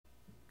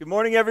Good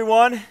morning,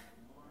 everyone.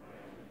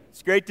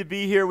 It's great to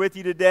be here with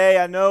you today.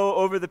 I know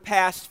over the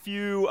past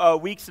few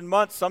weeks and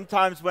months,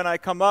 sometimes when I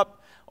come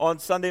up on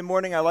Sunday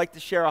morning, I like to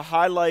share a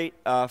highlight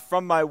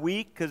from my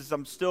week because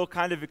I'm still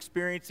kind of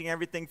experiencing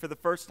everything for the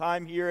first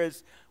time here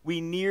as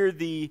we near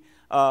the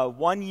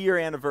 1-year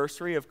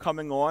anniversary of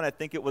coming on. I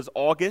think it was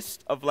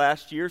August of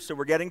last year, so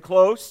we're getting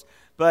close.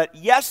 But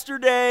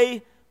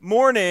yesterday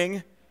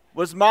morning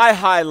was my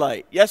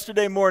highlight.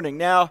 Yesterday morning.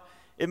 Now,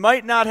 it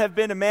might not have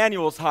been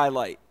Emmanuel's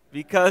highlight,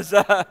 because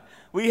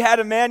we had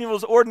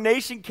Emmanuel's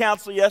ordination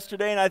council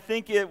yesterday, and I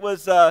think it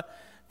was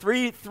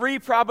three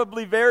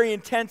probably very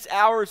intense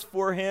hours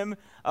for him.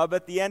 But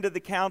at the end of the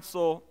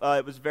council,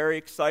 it was very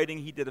exciting.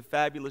 He did a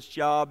fabulous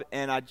job,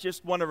 and I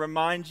just want to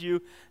remind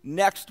you,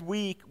 next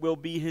week will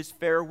be his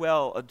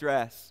farewell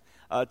address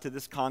to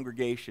this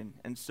congregation.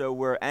 And so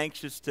we're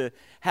anxious to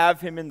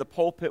have him in the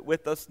pulpit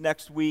with us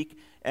next week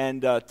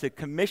and to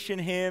commission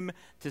him,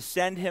 to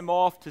send him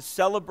off, to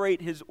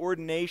celebrate his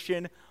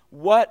ordination.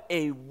 What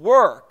a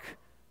work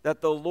that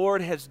the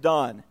Lord has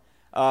done.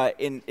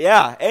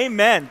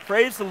 Amen.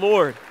 Praise the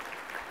Lord.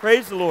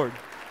 Praise the Lord.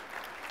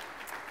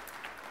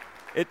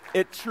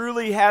 It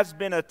truly has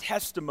been a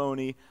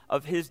testimony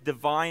of his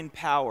divine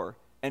power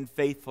and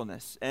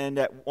faithfulness.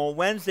 And on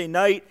Wednesday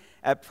night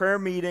at prayer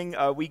meeting,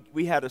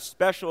 we had a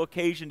special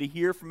occasion to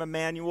hear from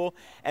Emmanuel,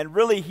 and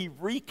really he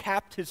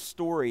recapped his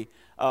story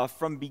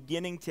from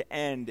beginning to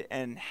end,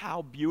 and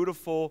how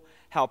beautiful,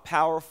 how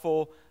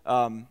powerful,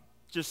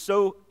 just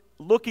so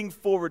looking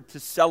forward to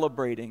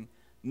celebrating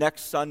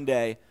next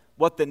Sunday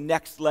what the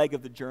next leg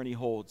of the journey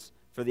holds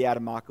for the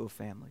Adamaco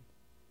family.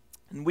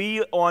 And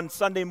we, on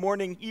Sunday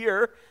morning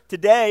here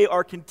today,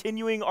 are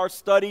continuing our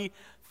study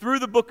through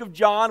the book of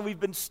John. We've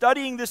been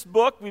studying this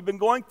book. We've been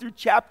going through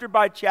chapter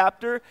by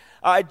chapter.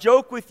 I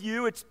joke with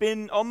you, it's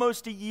been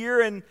almost a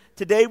year, and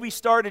today we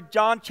started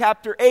John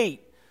chapter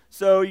 8.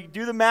 So you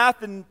do the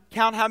math and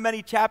count how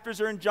many chapters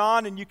are in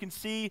John, and you can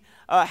see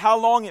how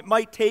long it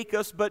might take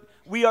us. But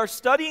we are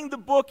studying the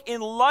book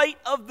in light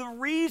of the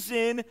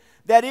reason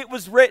that it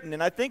was written.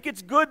 And I think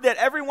it's good that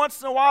every once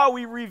in a while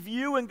we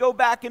review and go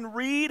back and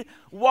read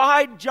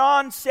why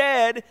John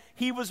said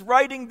he was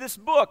writing this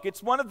book.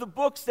 It's one of the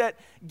books that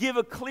give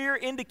a clear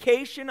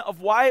indication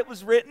of why it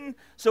was written,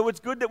 so it's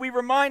good that we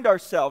remind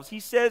ourselves. He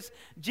says,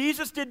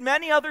 Jesus did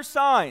many other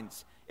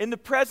signs in the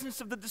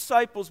presence of the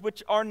disciples,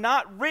 which are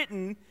not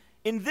written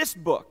in this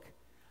book.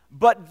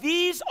 But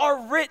these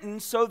are written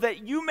so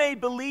that you may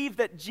believe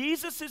that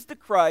Jesus is the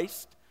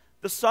Christ,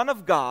 the Son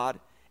of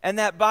God, and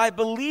that by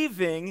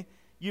believing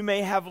you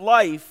may have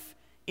life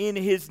in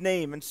his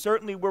name. And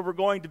certainly where we're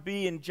going to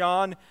be in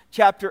John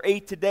chapter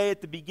 8 today,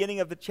 at the beginning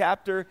of the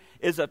chapter,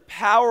 is a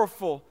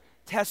powerful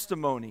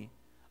testimony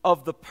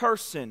of the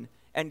person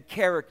and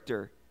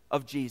character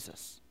of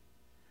Jesus.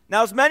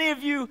 Now, as many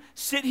of you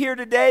sit here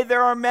today,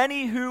 there are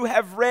many who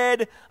have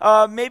read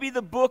maybe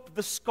the book,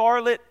 The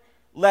Scarlet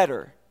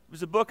Letter. It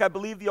was a book, I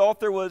believe the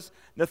author was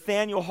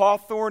Nathaniel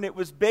Hawthorne. It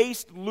was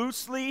based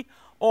loosely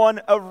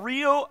on a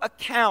real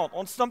account,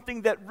 on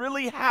something that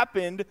really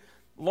happened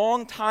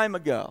long time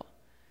ago.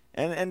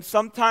 And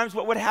sometimes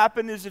what would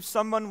happen is if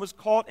someone was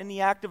caught in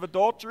the act of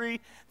adultery,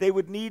 they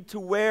would need to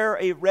wear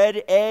a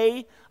red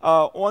A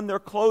on their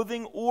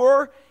clothing,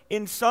 or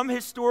in some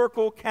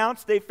historical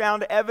accounts, they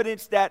found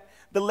evidence that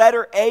the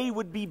letter A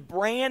would be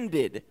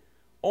branded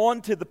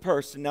onto the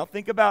person. Now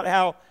think about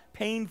how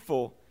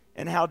painful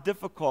and how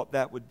difficult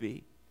that would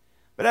be.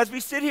 But as we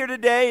sit here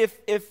today,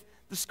 if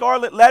the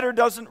Scarlet Letter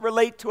doesn't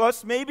relate to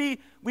us, maybe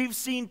we've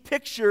seen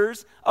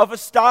pictures of a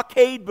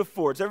stockade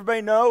before. Does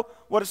everybody know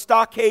what a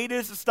stockade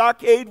is? A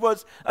stockade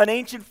was an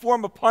ancient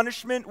form of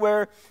punishment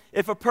where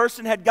if a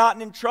person had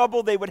gotten in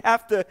trouble, they would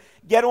have to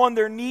get on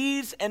their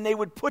knees and they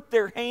would put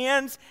their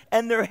hands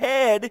and their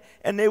head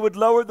and they would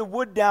lower the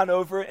wood down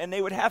over it, and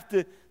they would have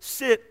to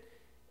sit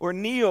or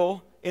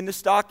kneel in the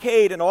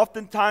stockade. And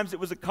oftentimes it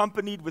was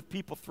accompanied with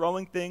people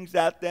throwing things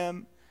at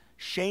them,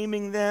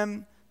 shaming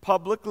them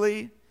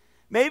publicly.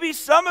 Maybe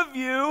some of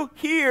you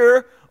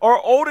here are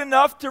old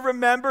enough to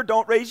remember,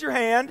 don't raise your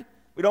hand,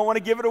 we don't want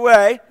to give it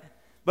away,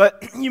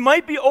 but you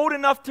might be old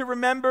enough to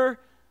remember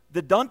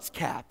the dunce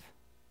cap.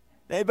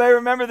 Anybody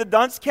remember the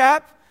dunce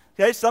cap?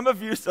 Okay, some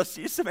of you, I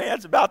see some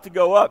hands about to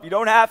go up. You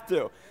don't have to.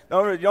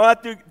 You don't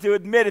have to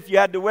admit if you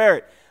had to wear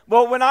it.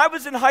 Well, when I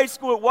was in high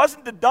school, it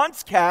wasn't the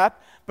dunce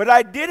cap, but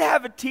I did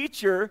have a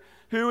teacher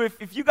who,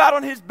 if you got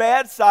on his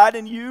bad side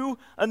and you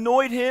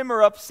annoyed him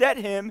or upset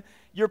him,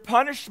 your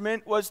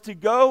punishment was to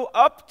go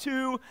up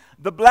to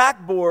the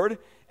blackboard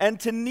and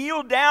to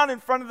kneel down in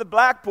front of the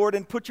blackboard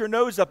and put your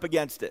nose up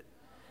against it.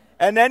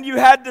 And then you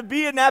had to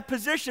be in that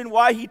position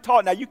while he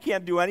taught. Now, you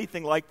can't do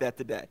anything like that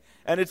today,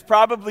 and it's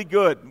probably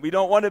good. We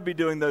don't want to be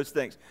doing those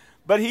things.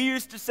 But he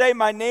used to say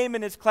my name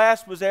in his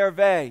class was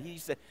Hervé. He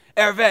said,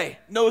 Hervé,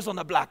 nose on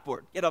the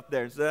blackboard. Get up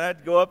there. So I had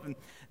to go up and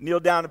kneel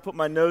down and put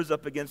my nose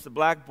up against the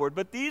blackboard.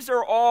 But these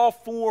are all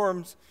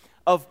forms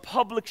of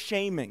public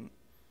shaming,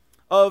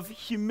 of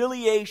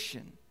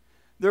humiliation.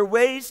 They're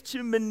ways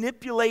to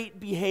manipulate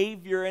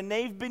behavior, and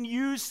they've been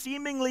used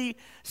seemingly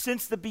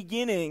since the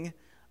beginning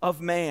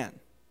of man.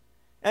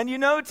 And you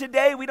know,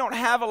 today we don't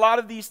have a lot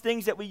of these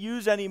things that we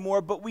use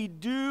anymore, but we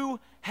do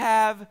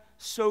have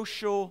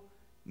social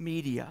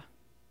media.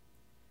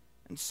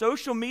 And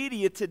social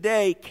media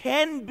today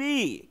can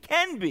be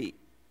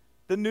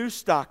the new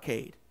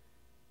stockade.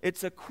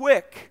 It's a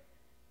quick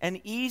and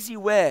easy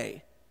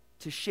way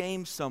to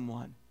shame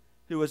someone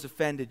who has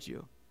offended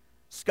you.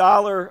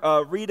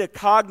 Scholar Rita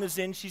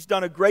Cognizant, she's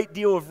done a great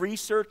deal of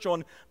research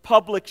on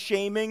public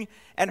shaming,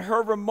 and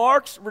her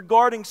remarks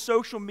regarding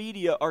social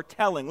media are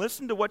telling.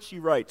 Listen to what she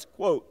writes,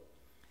 quote,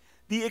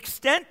 "The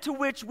extent to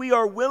which we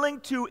are willing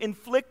to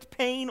inflict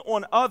pain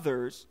on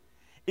others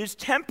is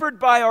tempered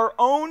by our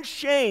own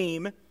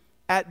shame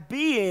at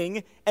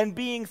being and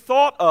being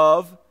thought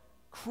of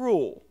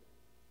cruel.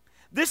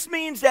 This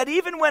means that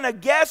even when a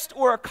guest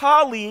or a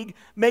colleague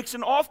makes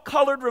an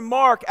off-colored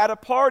remark at a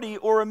party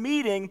or a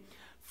meeting,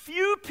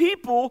 few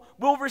people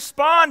will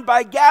respond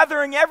by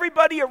gathering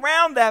everybody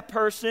around that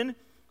person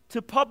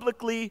to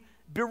publicly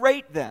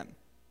berate them,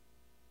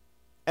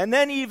 and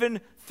then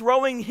even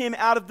throwing him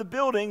out of the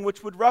building,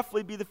 which would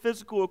roughly be the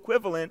physical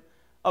equivalent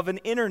of an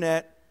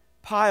internet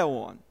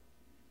pile-on.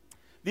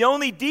 The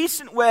only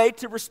decent way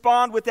to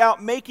respond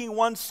without making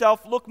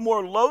oneself look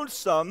more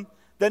loathsome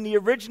than the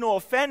original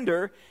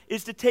offender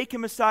is to take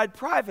him aside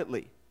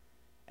privately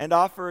and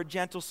offer a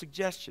gentle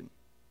suggestion."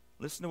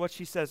 Listen to what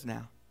she says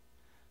now.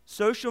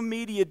 "Social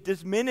media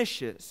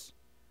diminishes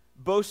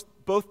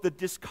both the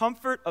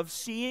discomfort of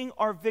seeing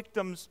our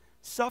victims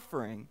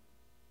suffering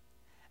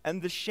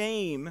and the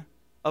shame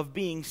of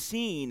being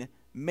seen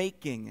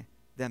making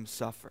them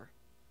suffer,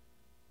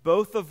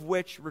 both of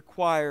which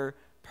require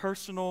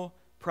personal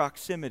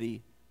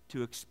proximity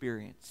to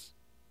experience."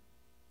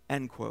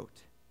 End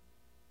quote.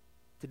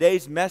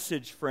 Today's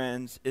message,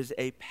 friends, is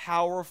a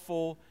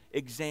powerful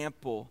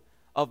example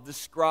of the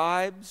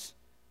scribes,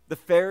 the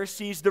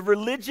Pharisees, the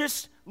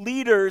religious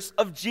leaders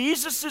of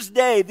Jesus'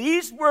 day.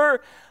 These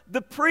were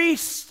the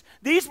priests.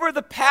 These were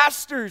the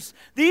pastors.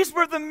 These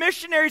were the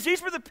missionaries.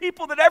 These were the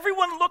people that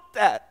everyone looked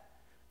at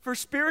for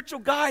spiritual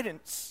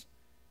guidance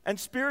and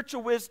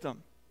spiritual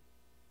wisdom.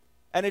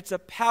 And it's a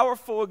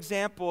powerful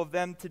example of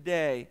them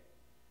today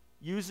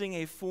using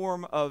a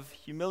form of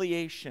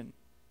humiliation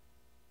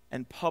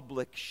and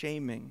public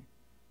shaming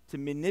to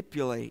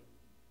manipulate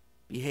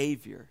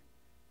behavior,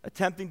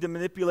 attempting to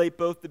manipulate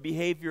both the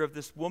behavior of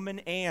this woman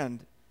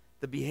and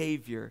the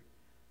behavior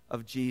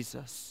of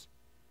Jesus.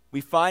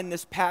 We find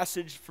this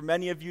passage, for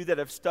many of you that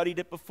have studied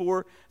it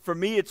before, for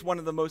me it's one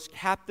of the most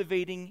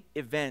captivating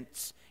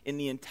events in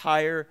the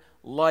entire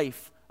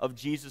life of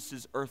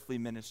Jesus' earthly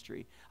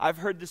ministry. I've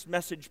heard this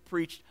message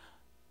preached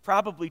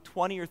probably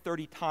 20 or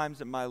 30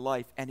 times in my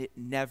life, and it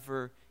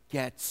never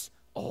gets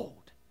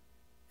old,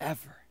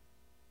 ever.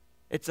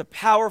 It's a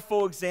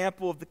powerful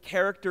example of the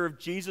character of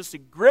Jesus.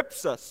 It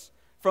grips us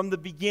from the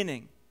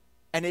beginning,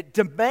 and it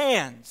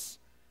demands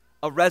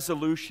a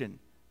resolution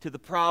to the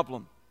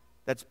problem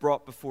that's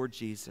brought before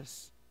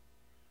Jesus.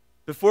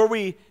 Before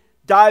we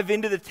dive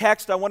into the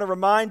text, I want to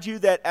remind you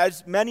that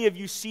as many of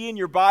you see in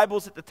your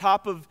Bibles at the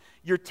top of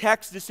your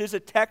text, this is a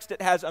text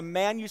that has a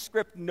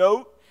manuscript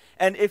note.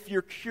 And if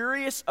you're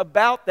curious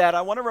about that,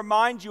 I want to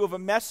remind you of a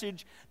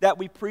message that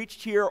we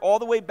preached here all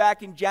the way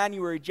back in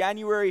January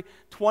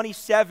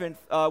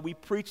 27th, we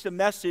preached a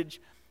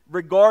message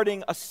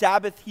regarding a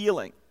Sabbath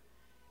healing.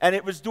 And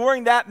it was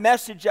during that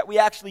message that we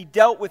actually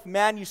dealt with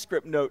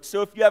manuscript notes.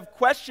 So if you have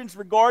questions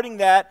regarding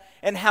that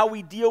and how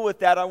we deal with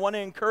that, I want to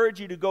encourage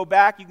you to go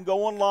back. You can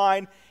go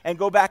online and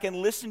go back and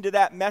listen to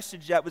that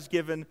message that was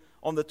given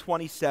on the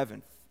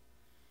 27th.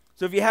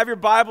 So if you have your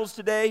Bibles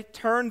today,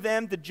 turn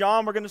them to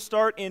John. We're going to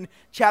start in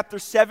chapter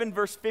 7,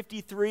 verse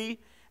 53,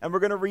 and we're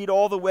going to read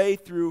all the way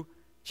through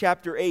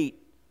chapter 8,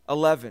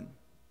 11.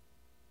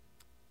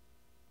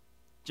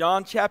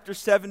 John chapter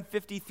 7,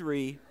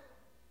 53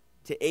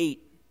 to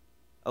 8,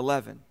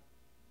 11.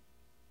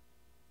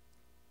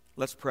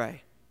 Let's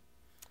pray.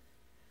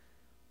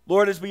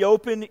 Lord, as we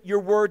open your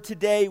word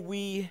today,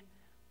 we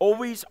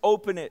always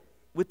open it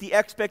with the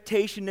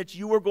expectation that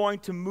you are going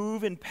to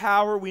move in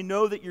power. We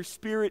know that your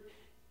Spirit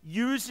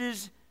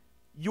uses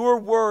your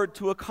word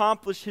to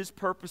accomplish his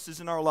purposes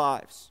in our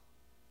lives.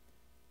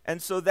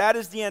 And so that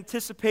is the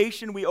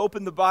anticipation we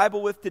open the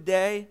Bible with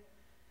today.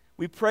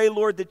 We pray,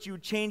 Lord, that you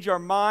would change our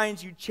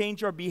minds, you'd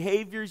change our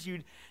behaviors,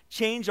 you'd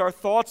change our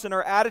thoughts and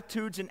our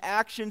attitudes and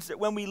actions, that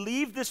when we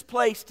leave this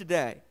place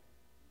today,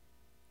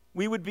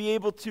 we would be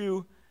able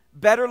to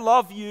better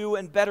love you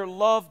and better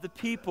love the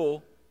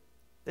people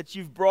that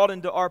you've brought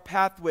into our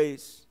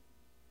pathways,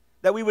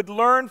 that we would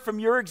learn from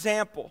your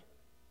example.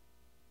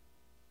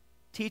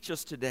 Teach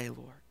us today,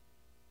 Lord.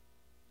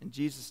 In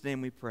Jesus'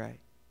 name we pray.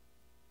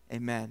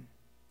 Amen.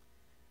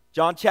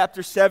 John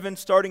chapter 7,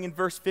 starting in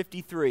verse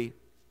 53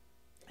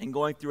 and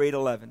going through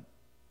 8:11.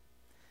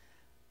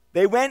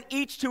 They went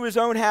each to his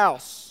own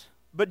house,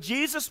 but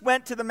Jesus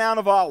went to the Mount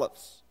of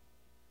Olives.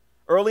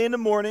 Early in the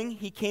morning,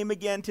 he came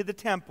again to the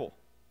temple.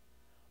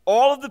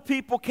 All of the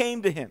people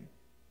came to him,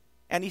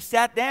 and he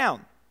sat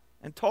down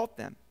and taught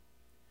them.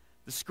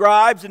 The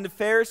scribes and the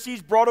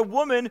Pharisees brought a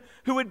woman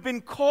who had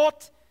been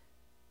caught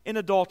in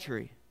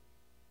adultery.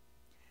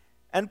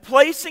 And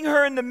placing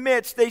her in the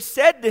midst, they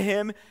said to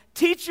him,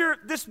 Teacher,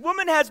 this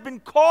woman has been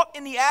caught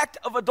in the act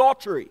of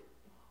adultery.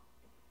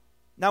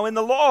 Now in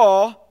the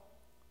law,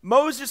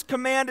 Moses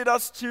commanded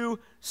us to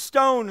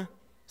stone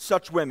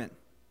such women.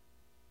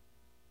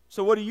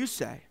 So what do you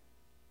say?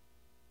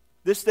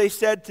 This they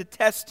said to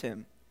test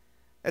him,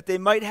 that they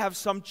might have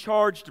some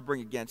charge to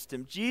bring against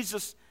him.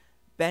 Jesus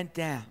bent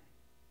down,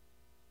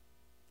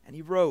 and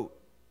he wrote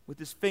with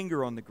his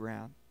finger on the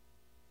ground.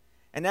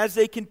 And as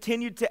they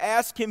continued to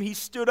ask him, he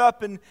stood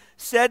up and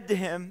said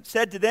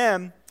to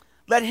them,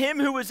 Let him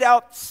who is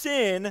without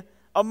sin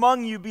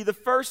among you be the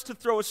first to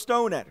throw a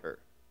stone at her.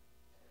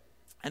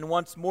 And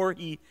once more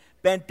he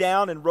bent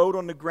down and wrote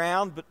on the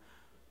ground, but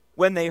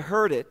when they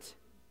heard it,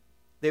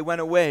 they went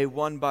away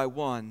one by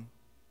one,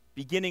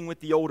 beginning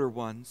with the older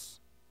ones.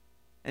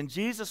 And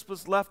Jesus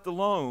was left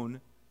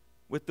alone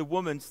with the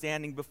woman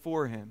standing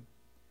before him.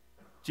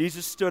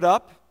 Jesus stood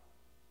up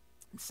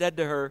and said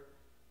to her,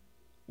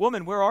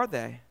 Woman, where are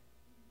they?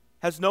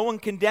 Has no one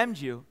condemned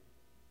you?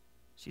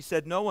 She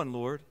said, No one,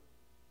 Lord.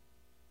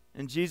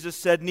 And Jesus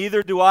said,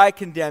 Neither do I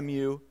condemn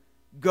you.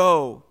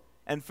 Go,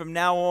 and from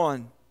now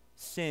on,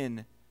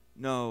 sin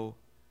no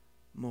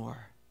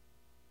more.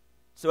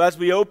 So as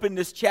we open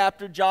this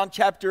chapter, John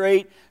chapter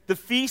 8, the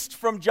feast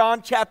from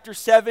John chapter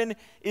 7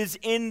 is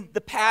in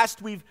the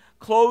past. We've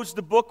closed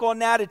the book on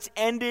that. It's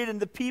ended, and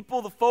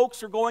the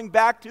folks are going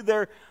back to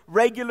their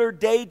regular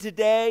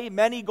day-to-day,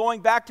 many going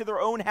back to their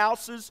own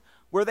houses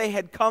where they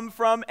had come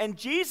from. And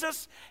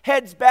Jesus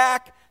heads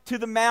back to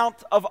the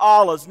Mount of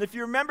Olives. And if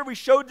you remember, we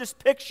showed this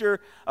picture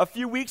a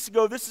few weeks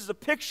ago. This is a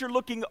picture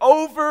looking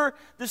over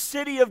the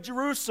city of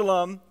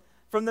Jerusalem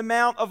from the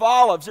Mount of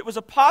Olives. It was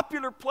a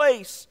popular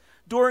place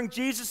during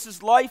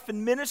Jesus' life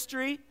and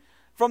ministry.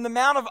 From the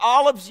Mount of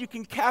Olives, you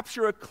can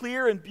capture a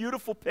clear and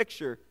beautiful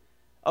picture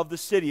of the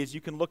city, as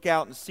you can look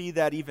out and see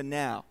that even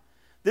now.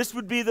 This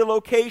would be the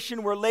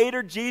location where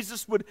later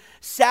Jesus would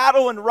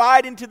saddle and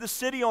ride into the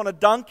city on a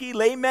donkey,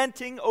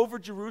 lamenting over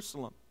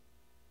Jerusalem,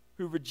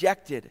 who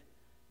rejected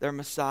their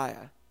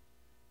Messiah.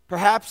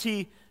 Perhaps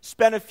he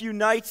spent a few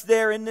nights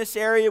there in this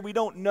area. We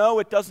don't know.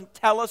 It doesn't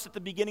tell us at the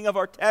beginning of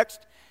our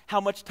text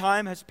how much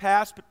time has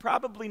passed, but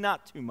probably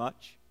not too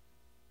much.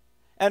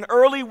 And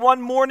early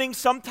one morning,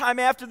 sometime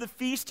after the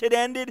feast had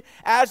ended,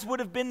 as would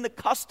have been the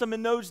custom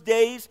in those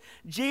days,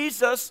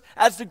 Jesus,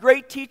 as the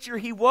great teacher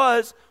he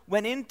was,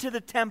 went into the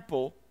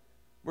temple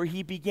where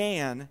he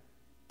began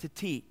to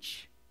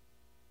teach.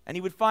 And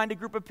he would find a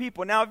group of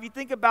people. Now, if you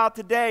think about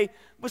today,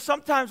 well,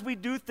 sometimes we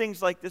do things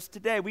like this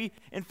today.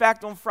 In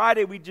fact, on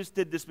Friday, we just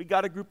did this. We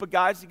got a group of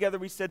guys together.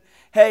 We said,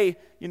 hey,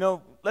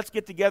 let's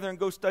get together and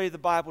go study the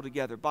Bible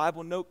together.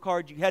 Bible note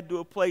card. You head to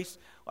a place.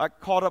 I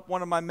called up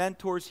one of my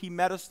mentors. He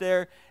met us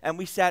there, and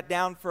we sat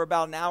down for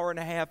about an hour and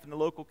a half in the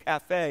local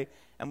cafe,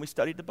 and we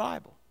studied the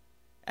Bible.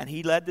 And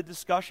he led the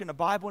discussion, a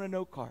Bible and a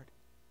note card.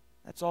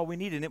 That's all we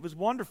needed. And it was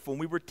wonderful. And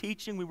we were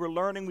teaching. We were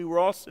learning. We were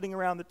all sitting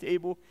around the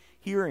table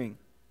hearing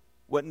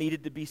what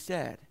needed to be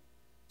said.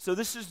 So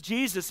this is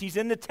Jesus. He's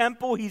in the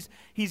temple.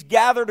 He's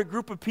gathered a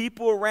group of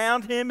people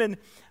around him. And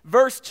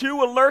verse 2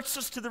 alerts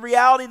us to the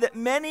reality that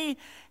many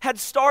had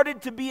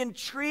started to be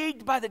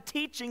intrigued by the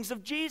teachings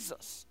of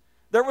Jesus.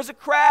 There was a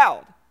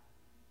crowd.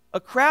 A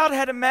crowd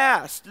had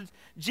amassed.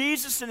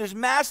 Jesus and his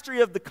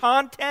mastery of the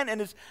content and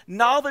his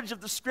knowledge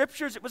of the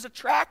scriptures, it was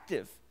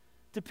attractive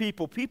to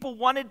people. People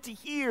wanted to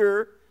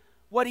hear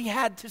what he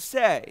had to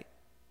say.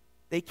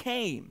 They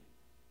came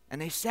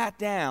and they sat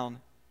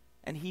down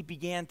and he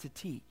began to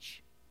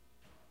teach.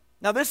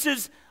 Now, this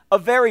is a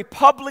very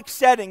public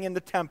setting in the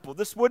temple.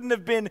 This wouldn't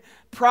have been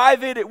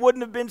private. It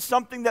wouldn't have been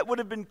something that would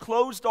have been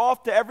closed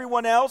off to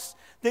everyone else.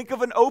 Think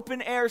of an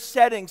open-air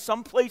setting,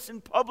 someplace in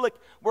public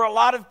where a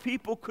lot of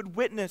people could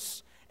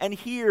witness and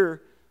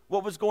hear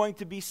what was going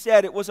to be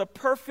said. It was a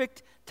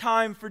perfect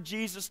time for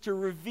Jesus to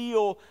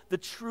reveal the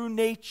true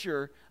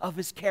nature of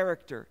his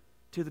character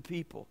to the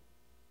people.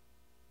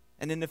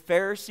 And in the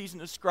Pharisees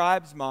and the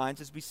scribes'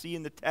 minds, as we see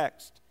in the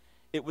text,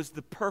 it was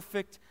the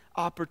perfect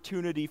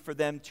opportunity for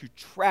them to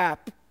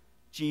trap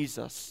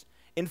Jesus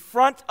in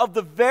front of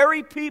the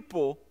very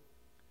people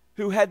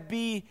who had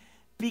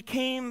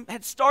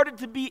started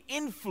to be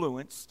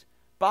influenced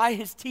by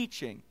his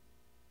teaching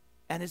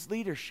and his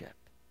leadership.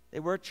 They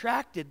were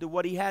attracted to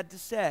what he had to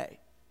say.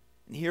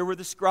 And here were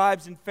the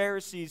scribes and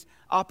Pharisees'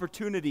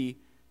 opportunity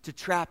to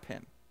trap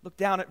him. Look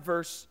down at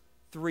verse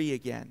 3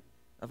 again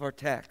of our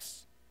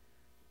text.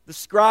 The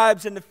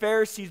scribes and the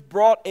Pharisees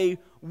brought a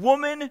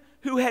woman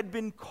who had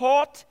been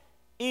caught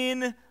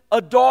in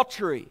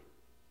adultery.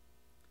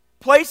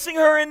 Placing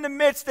her in the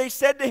midst, they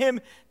said to him,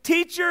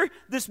 Teacher,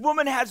 this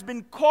woman has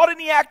been caught in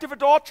the act of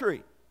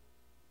adultery.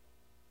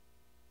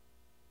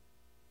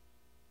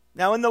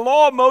 Now, in the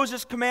law,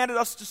 Moses commanded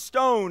us to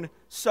stone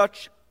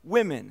such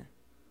women.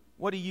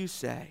 What do you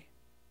say?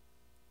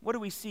 What do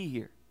we see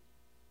here?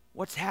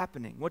 What's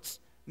happening? What's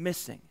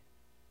missing?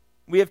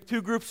 We have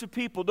two groups of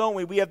people, don't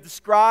we? We have the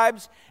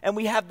scribes and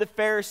we have the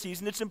Pharisees.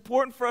 And it's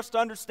important for us to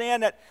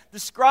understand that the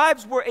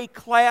scribes were a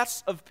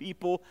class of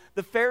people.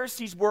 The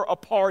Pharisees were a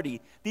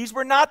party. These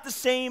were not the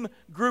same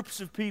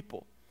groups of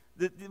people.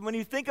 When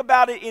you think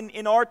about it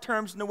in our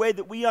terms, in the way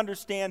that we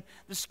understand,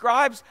 the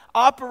scribes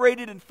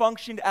operated and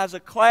functioned as a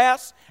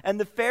class, and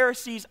the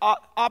Pharisees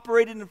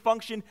operated and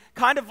functioned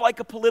kind of like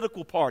a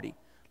political party.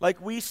 Like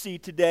we see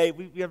today,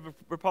 we have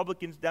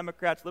Republicans,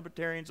 Democrats,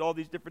 Libertarians, all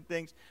these different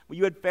things. Well,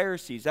 you had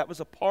Pharisees. That was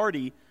a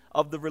party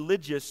of the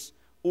religious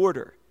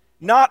order.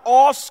 Not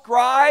all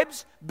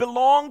scribes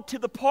belonged to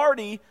the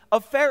party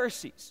of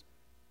Pharisees.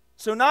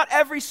 So not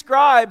every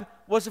scribe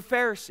was a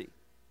Pharisee.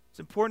 It's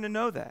important to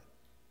know that.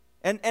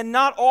 And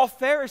not all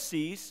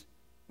Pharisees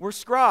were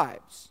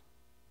scribes.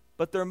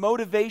 But their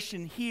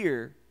motivation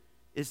here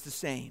is the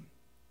same.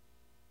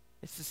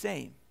 It's the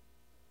same.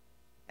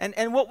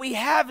 And what we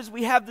have is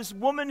we have this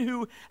woman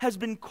who has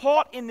been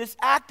caught in this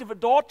act of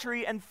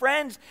adultery. And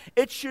friends,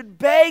 it should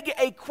beg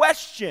a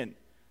question.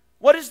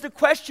 What is the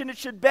question it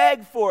should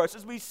beg for us?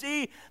 As we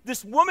see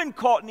this woman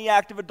caught in the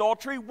act of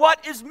adultery,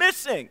 what is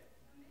missing?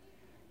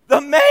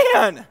 The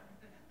man.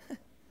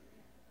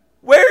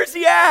 Where is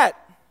he at?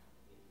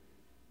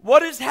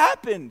 What has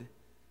happened?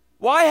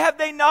 Why have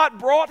they not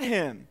brought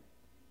him?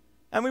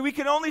 I mean, we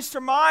can only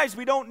surmise.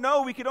 We don't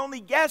know. We can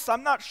only guess.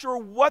 I'm not sure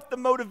what the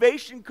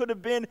motivation could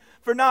have been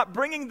for not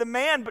bringing the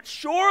man, but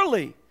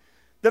surely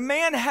the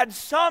man had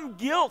some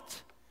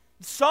guilt,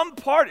 some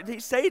part. They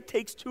say it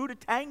takes two to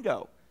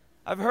tango.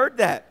 I've heard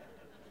that.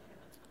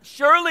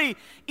 Surely,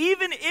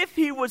 even if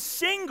he was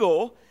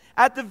single,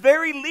 at the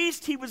very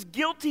least, he was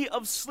guilty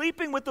of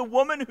sleeping with a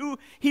woman who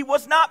he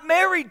was not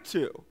married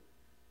to.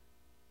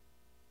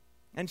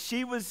 And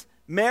she was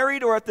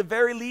married, or at the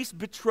very least,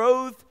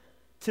 betrothed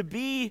to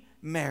be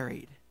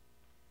married.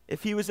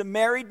 If he was a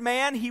married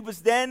man, he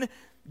was then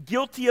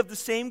guilty of the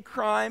same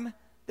crime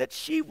that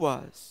she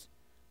was.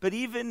 But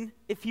even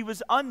if he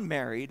was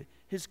unmarried,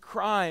 his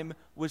crime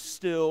was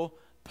still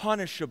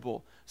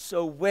punishable.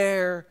 So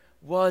where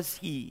was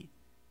he?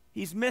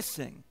 He's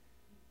missing.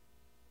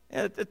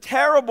 A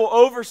terrible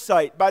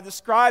oversight by the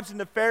scribes and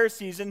the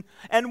Pharisees.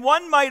 And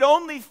one might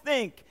only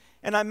think,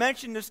 and I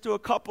mentioned this to a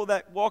couple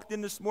that walked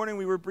in this morning.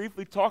 We were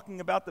briefly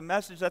talking about the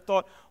message. I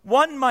thought,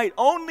 one might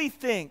only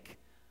think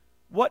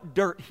what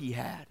dirt he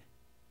had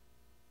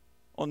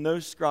on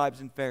those scribes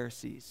and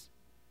Pharisees,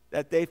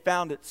 that they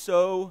found it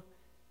so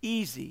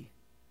easy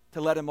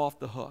to let him off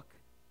the hook.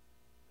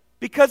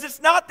 Because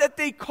it's not that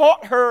they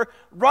caught her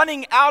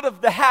running out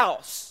of the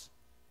house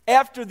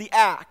after the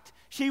act.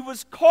 She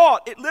was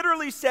caught, it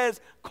literally says,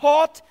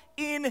 caught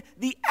in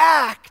the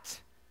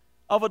act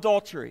of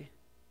adultery.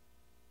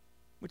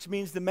 Which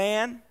means the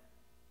man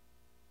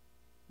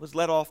was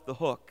let off the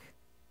hook.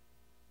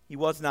 He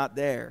was not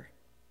there.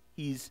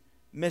 He's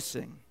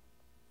missing.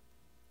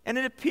 And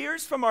it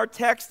appears from our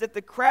text that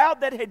the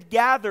crowd that had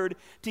gathered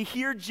to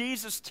hear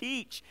Jesus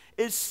teach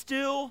is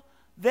still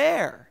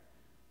there.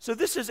 So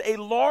this is a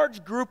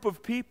large group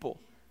of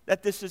people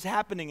that this is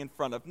happening in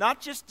front of.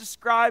 Not just the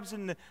scribes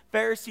and the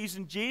Pharisees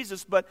and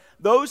Jesus, but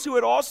those who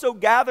had also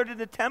gathered in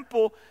the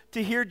temple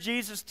to hear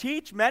Jesus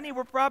teach. Many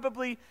were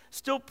probably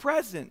still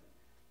present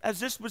as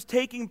this was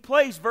taking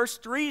place. Verse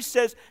 3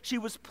 says she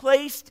was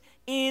placed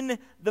in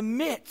the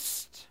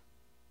midst.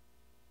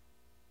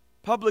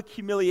 Public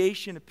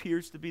humiliation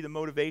appears to be the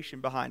motivation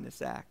behind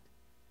this act.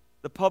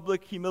 The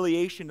public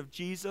humiliation of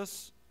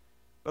Jesus,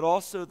 but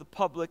also the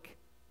public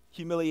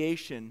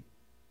humiliation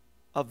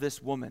of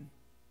this woman.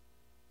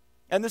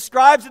 And the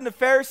scribes and the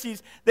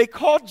Pharisees, they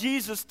called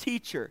Jesus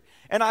teacher.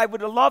 And I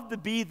would have loved to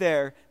be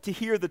there to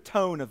hear the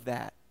tone of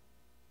that.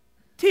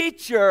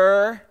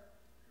 Teacher.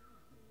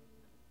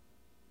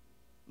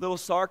 Little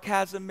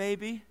sarcasm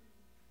maybe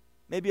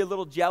a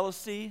little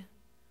jealousy,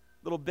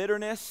 a little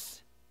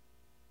bitterness.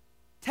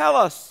 Tell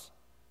us,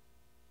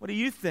 what do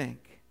you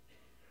think?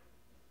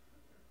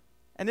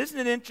 And isn't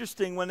it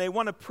interesting when they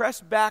want to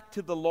press back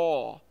to the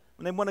law,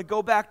 when they want to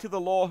go back to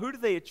the law, who do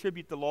they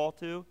attribute the law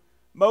to?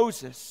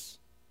 Moses.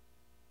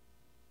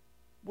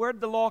 Where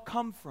did the law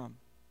come from?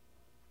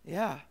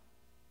 Yeah.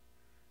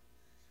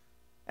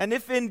 And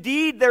if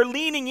indeed they're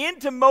leaning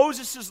into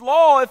Moses'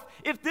 law,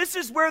 if this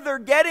is where they're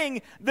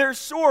getting their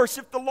source,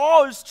 if the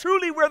law is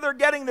truly where they're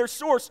getting their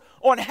source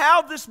on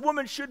how this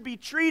woman should be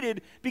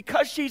treated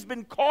because she's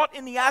been caught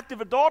in the act of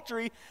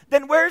adultery,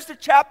 then where's the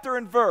chapter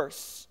and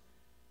verse?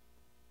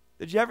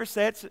 Did you ever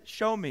say it?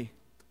 Show me.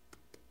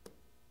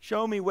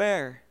 Show me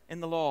where in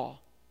the law.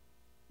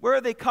 Where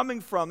are they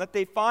coming from that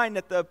they find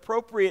that the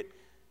appropriate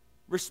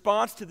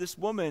response to this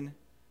woman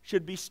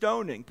should be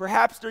stoning?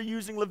 Perhaps they're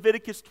using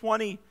Leviticus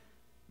 20,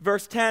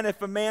 verse 10,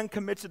 if a man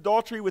commits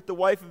adultery with the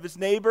wife of his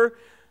neighbor,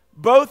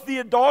 both the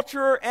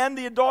adulterer and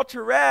the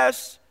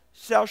adulteress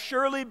shall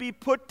surely be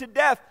put to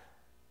death.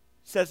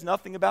 It says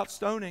nothing about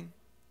stoning.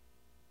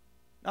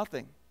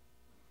 Nothing.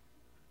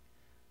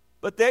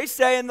 But they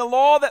say in the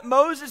law that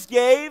Moses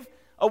gave,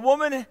 a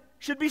woman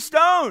should be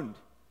stoned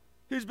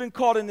who's been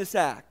caught in this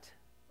act.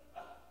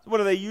 So what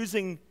are they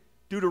using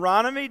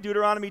Deuteronomy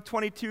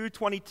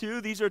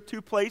 22:22. These are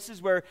two places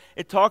where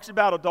it talks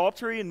about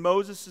adultery in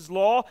Moses'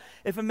 law.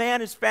 If a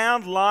man is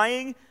found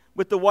lying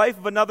with the wife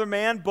of another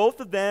man,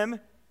 both of them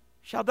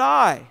shall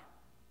die.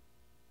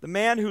 The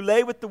man who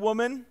lay with the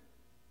woman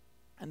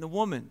and the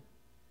woman.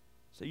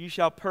 So you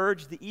shall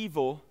purge the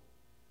evil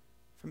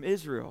from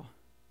Israel.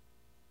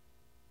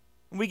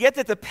 And we get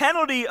that the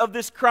penalty of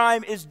this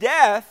crime is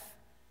death,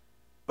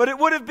 but it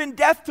would have been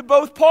death to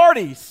both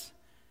parties.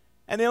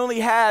 And they only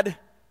had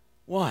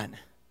one.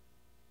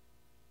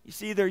 You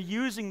see, they're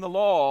using the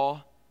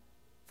law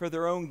for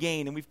their own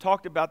gain. And we've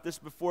talked about this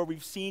before.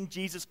 We've seen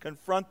Jesus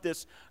confront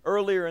this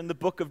earlier in the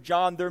book of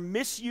John. They're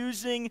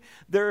misusing,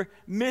 they're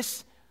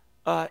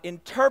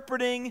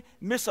misinterpreting,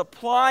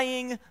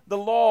 misapplying the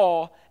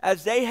law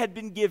as they had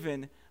been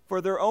given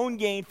for their own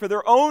gain, for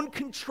their own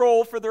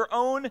control, for their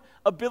own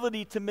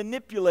ability to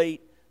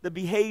manipulate the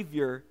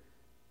behavior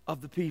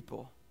of the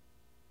people.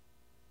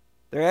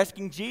 They're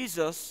asking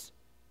Jesus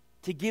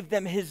to give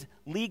them his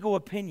legal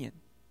opinion.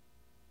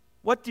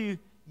 What do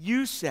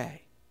you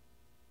say?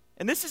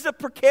 And this is a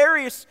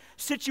precarious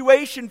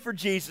situation for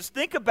Jesus.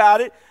 Think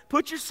about it.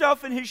 Put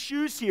yourself in his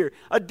shoes here.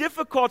 A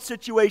difficult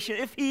situation.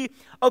 If he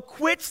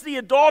acquits the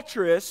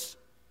adulteress,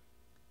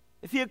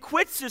 if he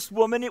acquits this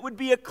woman, it would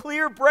be a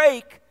clear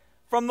break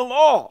from the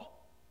law.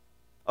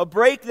 A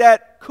break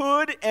that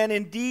could and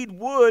indeed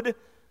would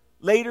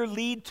later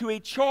lead to a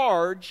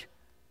charge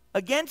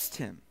against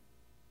him.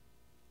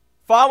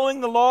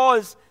 Following the law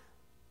as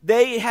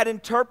they had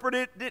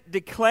interpreted it,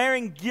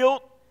 declaring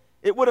guilt,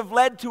 it would have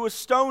led to a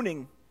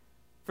stoning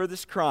for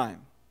this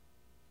crime.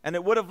 And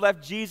it would have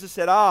left Jesus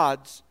at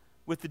odds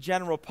with the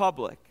general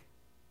public.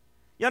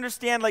 You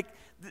understand, like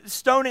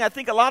stoning, I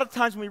think a lot of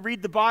times when we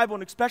read the Bible,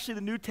 and especially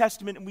the New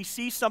Testament, and we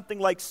see something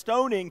like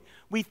stoning,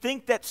 we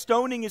think that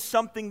stoning is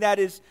something that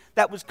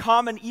was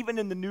common even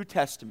in the New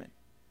Testament.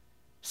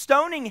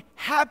 Stoning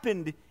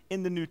happened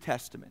in the New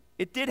Testament.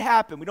 It did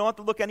happen. We don't have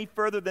to look any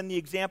further than the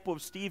example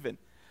of Stephen.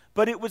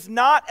 But it was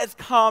not as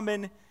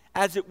common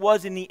as it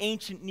was in the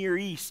ancient Near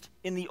East,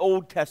 in the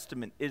Old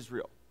Testament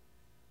Israel.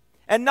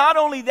 And not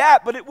only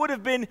that, but it would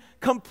have been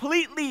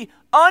completely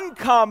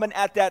uncommon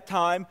at that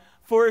time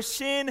for a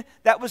sin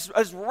that was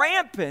as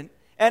rampant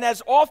and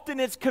as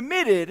often as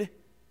committed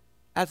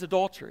as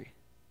adultery.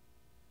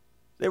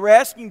 They were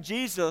asking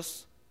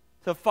Jesus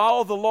to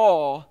follow the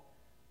law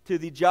to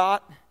the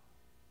jot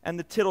and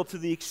the tittle, to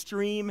the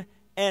extreme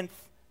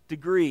nth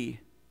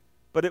degree.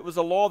 But it was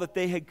a law that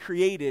they had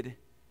created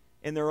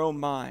in their own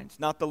minds,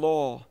 not the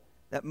law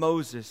that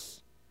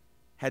Moses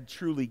had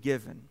truly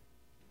given.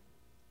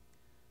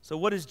 So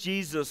what is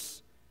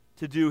Jesus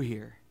to do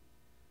here?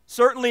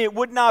 Certainly it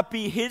would not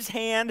be his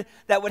hand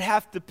that would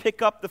have to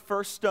pick up the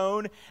first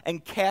stone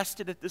and cast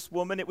it at this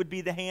woman. It would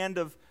be the hand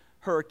of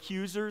her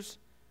accusers,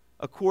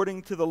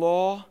 according to the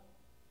law.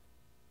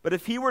 But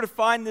if he were to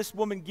find this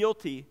woman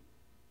guilty,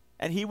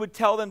 and he would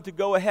tell them to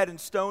go ahead and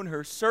stone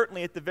her,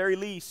 certainly at the very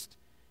least,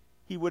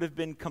 he would have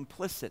been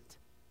complicit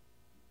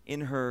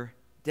in her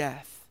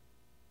death.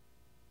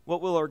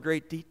 What will our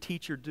great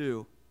teacher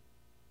do?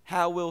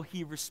 How will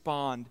he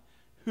respond?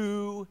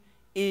 Who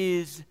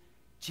is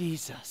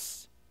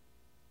Jesus?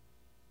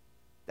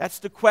 That's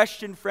the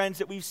question, friends,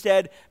 that we've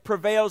said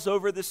prevails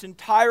over this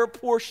entire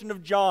portion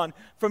of John.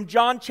 From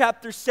John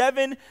chapter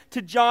 7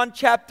 to John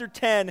chapter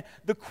 10,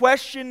 the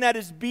question that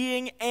is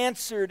being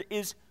answered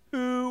is,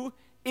 who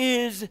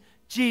is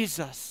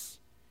Jesus?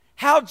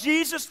 How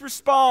Jesus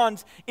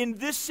responds in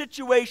this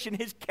situation,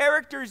 his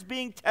character is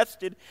being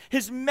tested,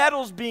 his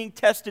mettle being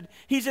tested,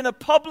 he's in a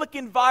public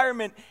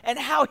environment, and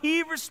how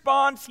he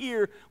responds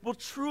here will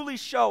truly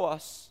show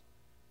us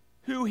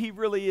who he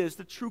really is,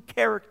 the true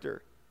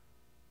character,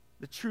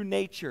 the true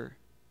nature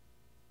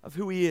of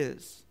who he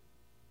is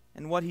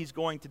and what he's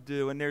going to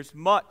do. And there's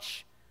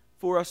much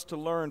for us to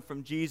learn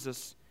from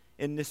Jesus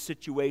in this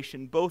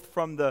situation, both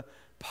from the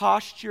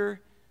posture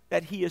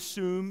that he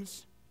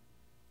assumes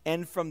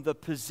and from the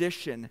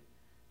position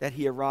that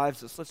he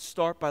arrives at. Let's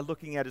start by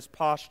looking at his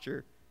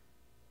posture.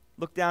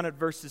 Look down at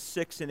verses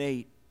 6 and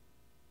 8.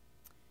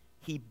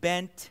 He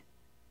bent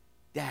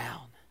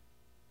down.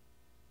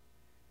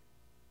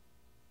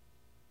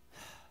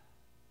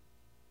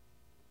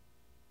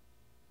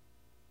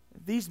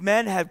 These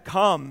men have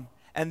come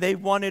and they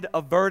wanted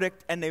a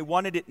verdict, and they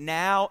wanted it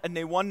now, and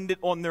they wanted it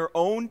on their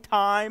own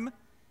time,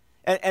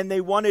 and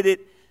they wanted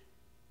it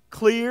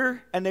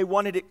clear, and they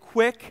wanted it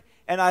quick.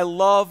 And I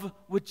love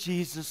what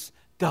Jesus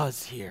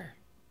does here.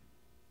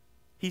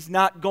 He's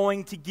not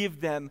going to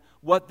give them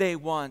what they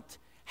want,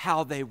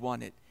 how they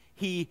want it.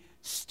 He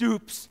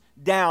stoops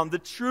down. The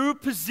true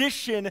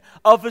position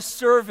of a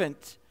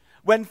servant,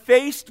 when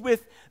faced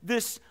with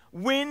this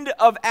wind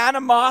of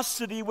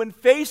animosity, when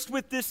faced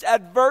with this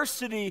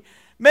adversity,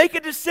 make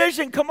a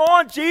decision. Come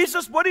on,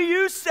 Jesus, what do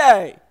you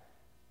say?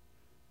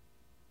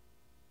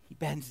 He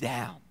bends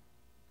down.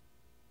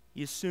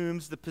 He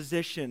assumes the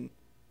position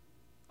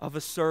of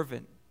a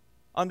servant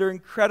under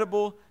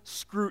incredible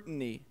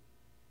scrutiny.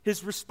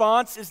 His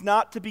response is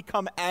not to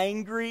become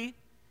angry.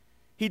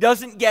 He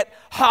doesn't get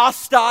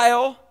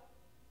hostile.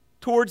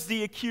 towards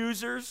the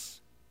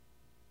accusers.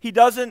 He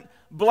doesn't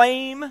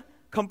blame,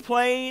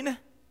 complain.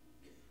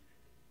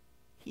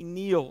 He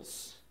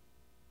kneels.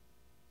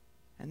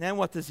 And then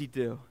what does he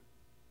do?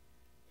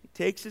 He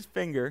takes his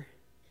finger,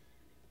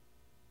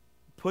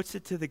 puts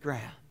it to the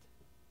ground.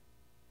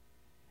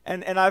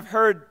 And I've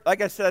heard,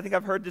 like I said, I think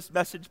I've heard this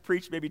message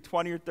preached maybe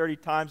 20 or 30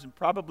 times, and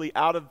probably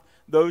out of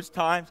those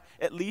times,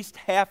 at least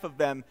half of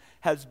them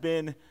has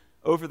been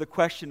over the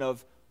question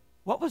of,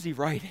 what was he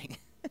writing?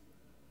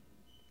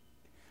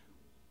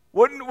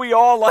 Wouldn't we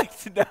all like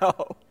to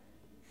know?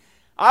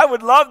 I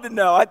would love to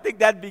know. I think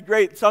that'd be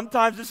great.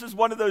 Sometimes this is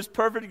one of those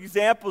perfect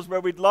examples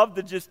where we'd love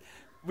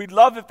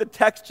if the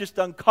text just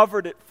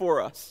uncovered it for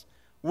us.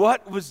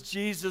 What was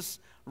Jesus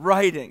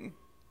writing?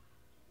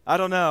 I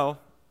don't know.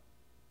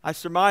 I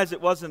surmise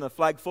it wasn't a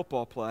flag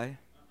football play.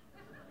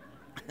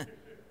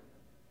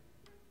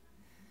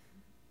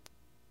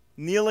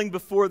 Kneeling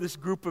before this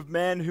group of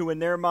men who in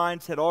their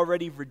minds had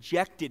already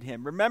rejected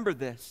him. Remember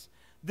this.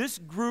 This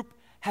group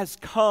has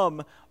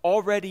come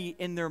already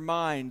in their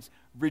minds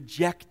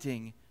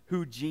rejecting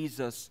who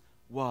Jesus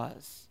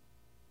was.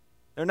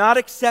 They're not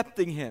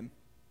accepting him.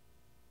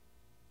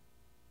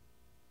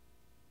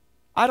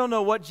 I don't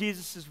know what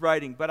Jesus is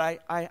writing, but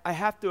I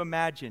have to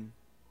imagine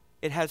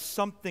it has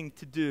something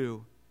to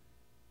do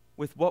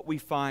with what we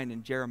find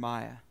in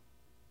Jeremiah.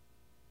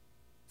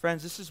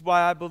 Friends, this is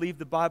why I believe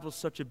the Bible is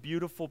such a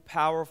beautiful,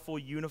 powerful,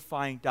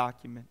 unifying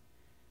document.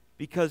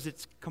 Because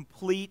it's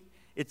complete,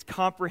 it's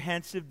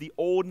comprehensive, the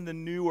old and the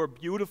new are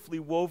beautifully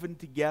woven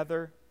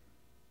together.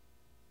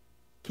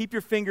 Keep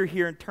your finger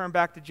here and turn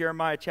back to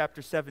Jeremiah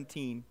chapter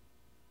 17.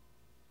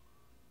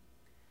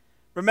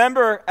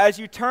 Remember, as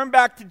you turn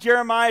back to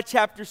Jeremiah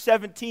chapter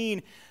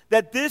 17,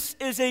 that this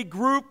is a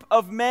group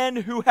of men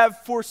who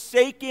have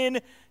forsaken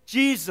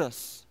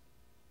Jesus.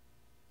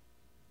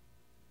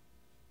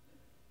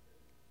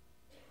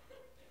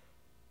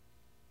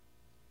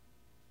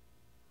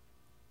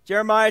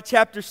 Jeremiah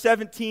chapter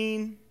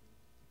 17,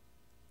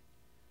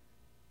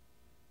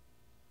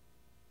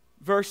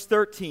 verse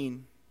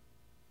 13.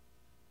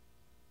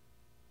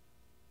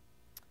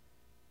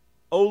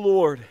 O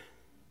Lord,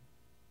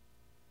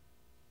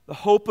 the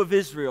hope of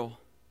Israel,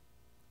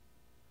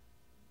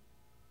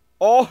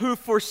 all who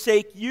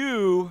forsake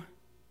you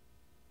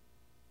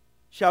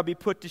shall be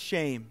put to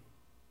shame.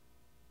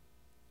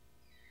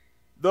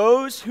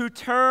 Those who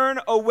turn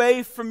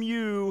away from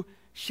you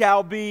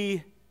shall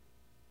be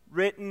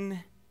written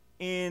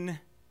in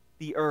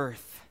the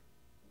earth.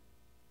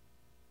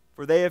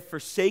 For they have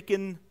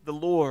forsaken the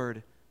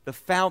Lord, the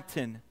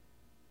fountain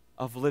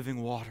of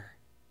living water.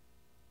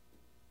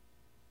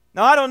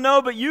 Now, I don't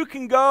know, but you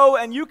can go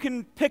and you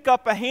can pick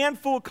up a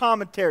handful of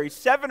commentaries,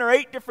 7 or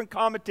 8 different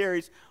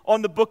commentaries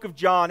on the book of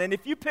John. And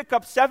if you pick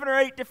up 7 or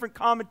 8 different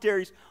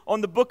commentaries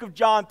on the book of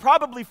John,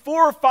 probably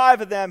 4 or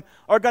 5 of them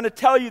are going to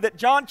tell you that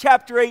John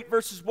chapter 8,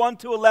 verses 1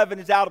 to 11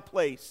 is out of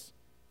place.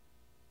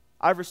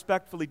 I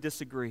respectfully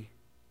disagree.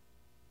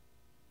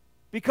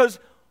 Because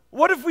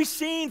what have we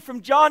seen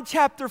from John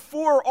chapter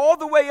 4 all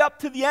the way up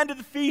to the end of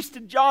the feast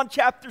in John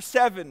chapter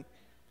 7?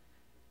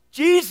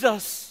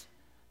 Jesus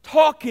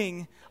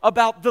talking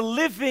about the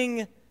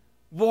living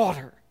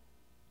water.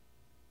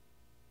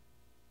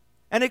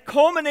 And it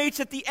culminates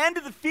at the end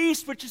of the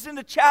feast, which is in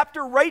the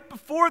chapter right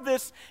before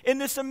this, in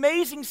this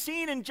amazing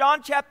scene in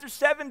John chapter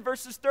 7,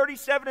 verses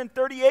 37 and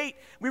 38.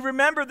 We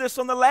remember this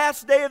on the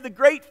last day of the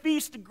great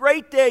feast, the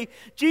great day.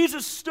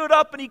 Jesus stood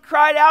up and he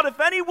cried out, "If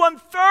anyone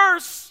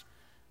thirsts,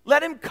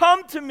 let him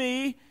come to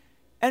me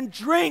and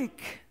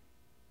drink.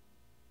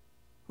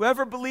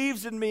 Whoever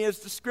believes in me, as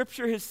the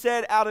scripture has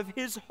said, out of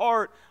his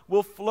heart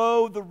will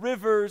flow the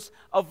rivers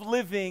of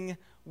living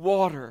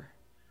water."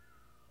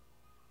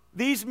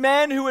 These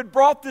men who had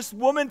brought this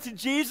woman to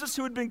Jesus,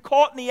 who had been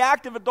caught in the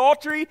act of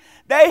adultery,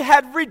 they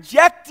had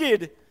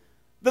rejected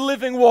the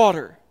living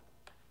water.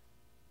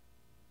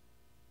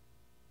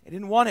 They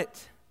didn't want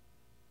it.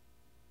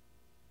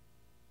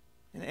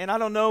 And I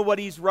don't know what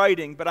he's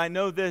writing, but I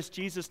know this: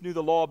 Jesus knew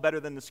the law better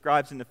than the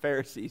scribes and the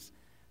Pharisees,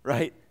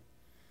 right?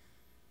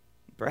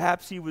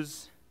 Perhaps he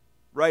was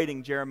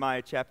writing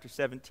Jeremiah chapter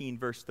 17,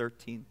 verse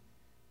 13.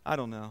 I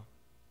don't know.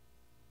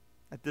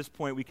 At this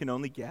point, we can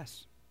only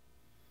guess.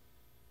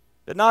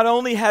 But not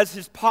only has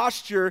his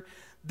posture,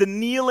 the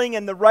kneeling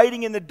and the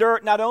writing in the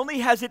dirt, not only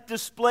has it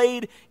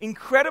displayed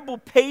incredible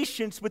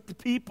patience with the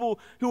people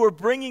who are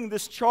bringing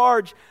this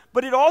charge,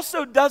 but it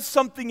also does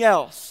something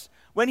else.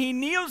 When he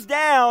kneels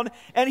down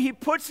and he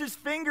puts his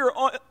finger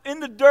in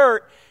the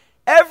dirt,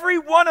 every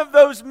one of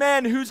those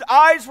men whose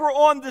eyes were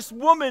on this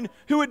woman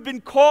who had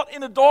been caught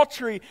in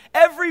adultery,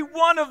 every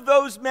one of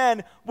those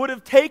men would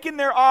have taken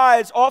their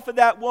eyes off of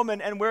that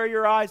woman. And where are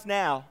your eyes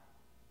now?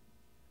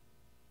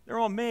 They're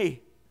on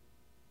me.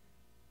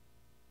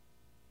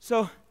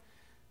 So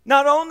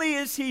not only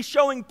is he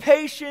showing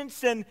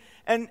patience and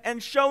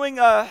showing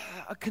a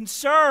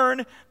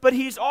concern, but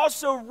he's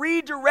also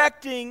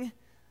redirecting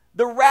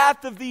the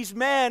wrath of these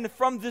men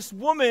from this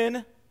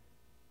woman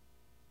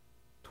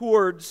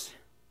towards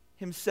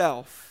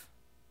himself.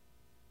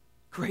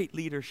 Great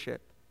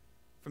leadership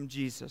from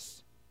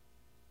Jesus.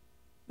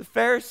 The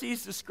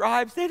Pharisees, the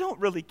scribes, they don't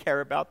really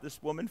care about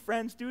this woman,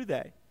 friends, do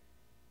they?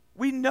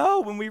 We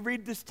know when we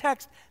read this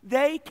text,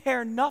 they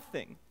care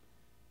nothing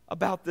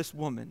about this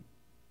woman.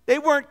 They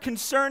weren't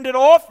concerned at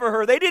all for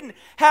her. They didn't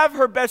have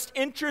her best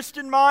interest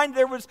in mind.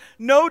 There was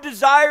no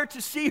desire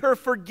to see her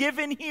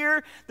forgiven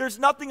here. There's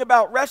nothing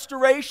about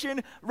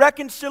restoration,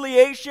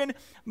 reconciliation.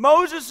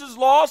 Moses'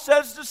 law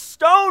says to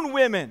stone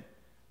women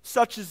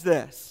such as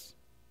this.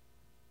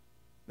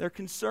 Their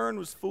concern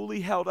was fully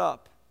held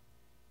up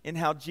in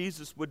how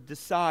Jesus would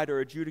decide or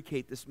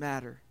adjudicate this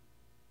matter.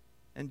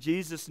 And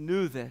Jesus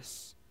knew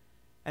this,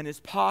 and his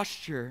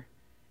posture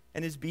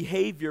and his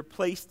behavior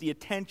placed the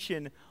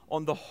attention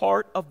on the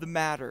heart of the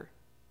matter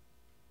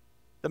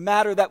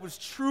that was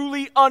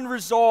truly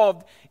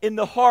unresolved in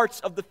the hearts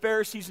of the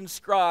Pharisees and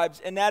scribes,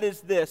 and that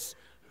is this: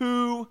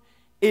 who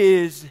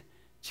is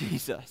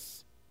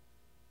Jesus?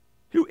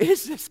 Who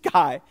is this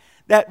guy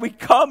that we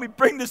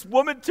bring this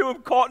woman to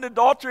him caught in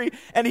adultery,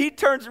 and he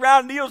turns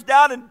around, kneels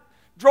down, and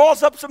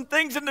draws up some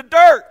things in the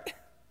dirt?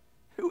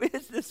 Who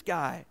is this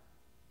guy?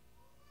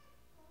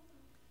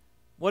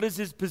 What is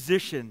his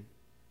position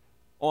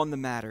on the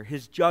matter,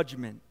 his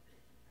judgment?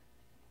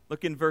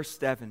 Look in verse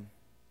 7.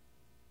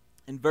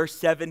 In verse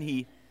 7,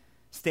 he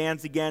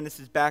stands again. This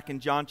is back in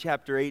John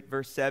chapter 8,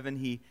 verse 7.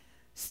 He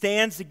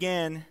stands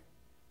again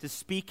to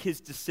speak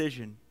his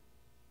decision.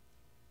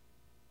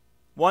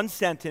 One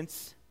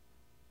sentence,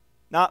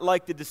 not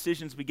like the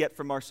decisions we get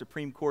from our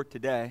Supreme Court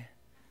today.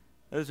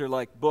 Those are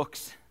like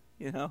books,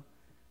 you know.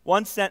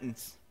 One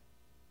sentence.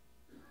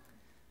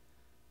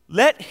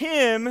 Let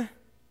him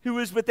who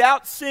is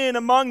without sin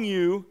among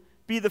you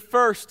be the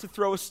first to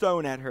throw a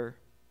stone at her.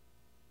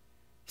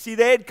 See,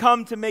 they had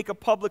come to make a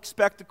public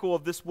spectacle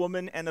of this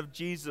woman and of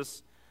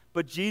Jesus,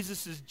 but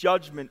Jesus'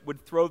 judgment would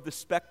throw the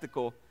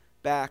spectacle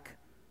back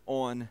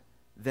on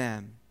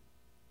them.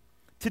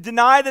 To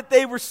deny that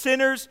they were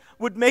sinners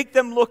would make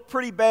them look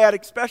pretty bad,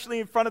 especially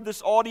in front of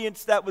this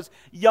audience that was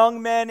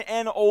young men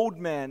and old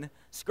men,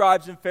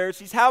 scribes and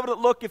Pharisees. How would it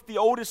look if the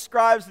oldest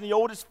scribes and the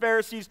oldest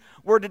Pharisees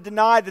were to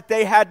deny that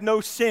they had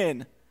no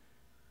sin?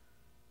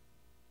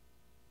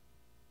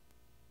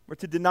 Or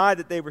to deny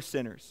that they were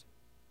sinners?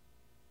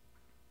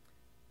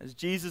 As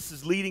Jesus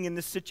is leading in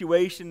this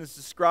situation, as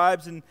the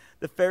scribes and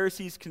the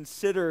Pharisees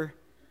consider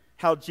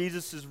how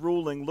Jesus is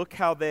ruling, look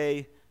how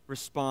they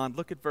respond.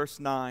 Look at verse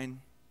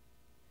 9.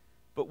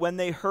 But when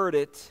they heard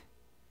it,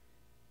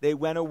 they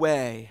went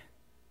away,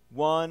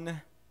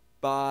 one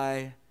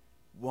by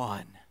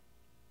one,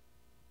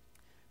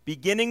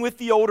 beginning with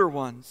the older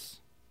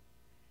ones.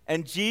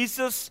 And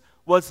Jesus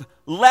was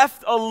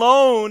left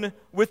alone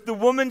with the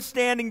woman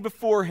standing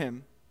before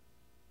him.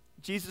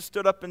 Jesus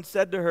stood up and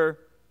said to her,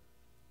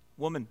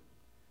 "Woman,"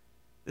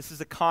 this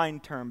is a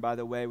kind term, by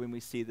the way, when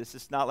we see this.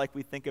 It's not like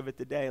we think of it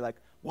today, like,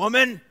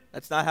 "woman."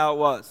 That's not how it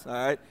was, all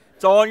right?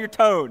 It's all in your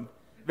tone.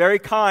 Very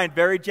kind,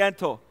 very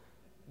gentle.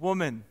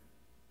 "Woman,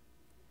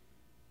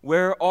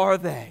 where are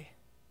they?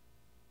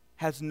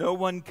 Has no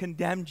one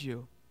condemned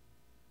you?"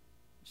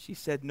 She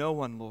said, "No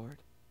one,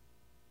 Lord."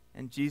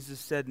 And Jesus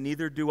said,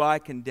 "Neither do I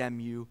condemn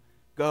you.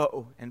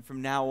 Go, and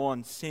from now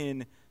on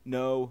sin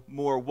no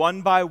more."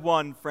 One by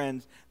one,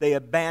 friends, they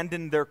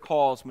abandoned their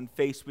cause when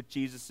faced with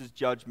Jesus'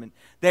 judgment.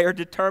 They are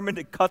determined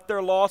to cut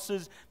their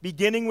losses,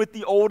 beginning with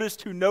the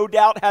oldest, who no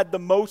doubt had the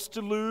most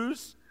to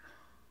lose.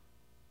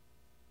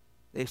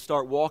 They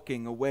start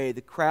walking away.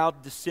 The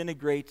crowd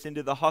disintegrates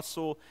into the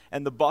hustle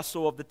and the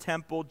bustle of the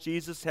temple.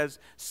 Jesus has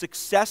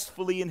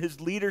successfully, in his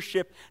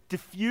leadership,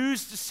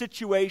 diffused the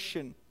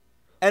situation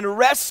and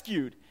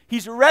rescued.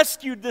 He's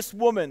rescued this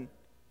woman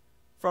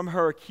from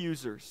her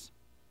accusers.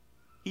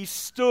 He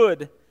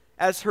stood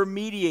as her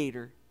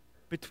mediator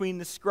between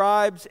the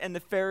scribes and the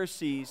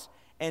Pharisees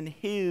and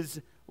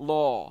his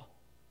law.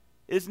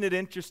 Isn't it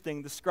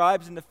interesting? The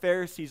scribes and the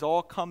Pharisees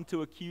all come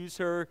to accuse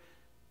her,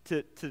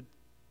 to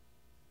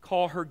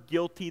call her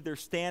guilty. They're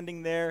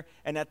standing there,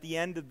 and at the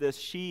end of this,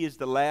 she is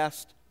the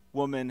last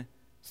woman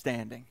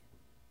standing.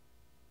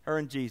 Her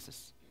and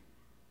Jesus,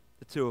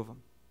 the two of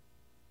them.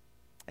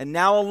 And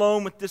now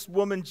alone with this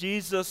woman,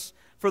 Jesus,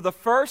 for the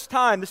first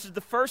time, this is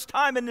the first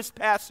time in this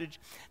passage,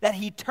 that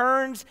he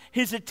turns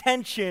his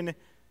attention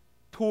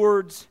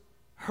towards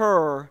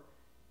her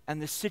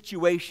and the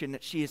situation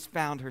that she has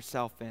found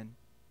herself in.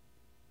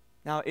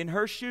 Now, in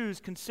her shoes,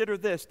 consider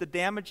this: the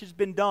damage has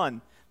been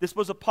done. This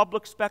was a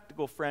public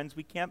spectacle, friends.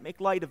 We can't make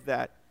light of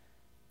that.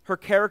 Her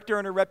character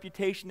and her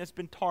reputation has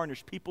been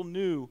tarnished. People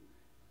knew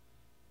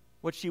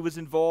what she was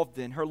involved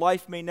in. Her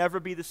life may never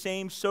be the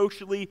same.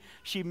 Socially,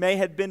 she may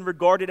have been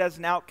regarded as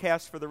an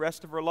outcast for the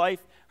rest of her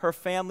life. Her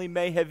family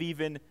may have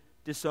even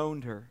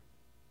disowned her.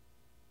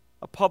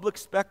 A public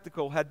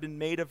spectacle had been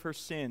made of her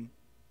sin.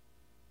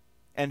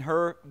 And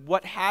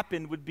what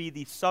happened would be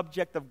the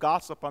subject of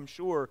gossip, I'm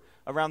sure,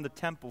 around the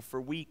temple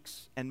for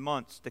weeks and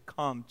months to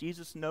come.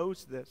 Jesus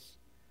knows this.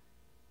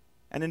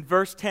 And in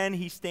verse 10,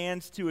 he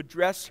stands to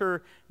address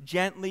her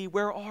gently.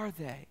 Where are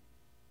they?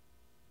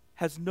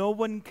 Has no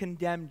one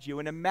condemned you?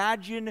 And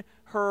imagine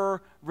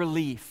her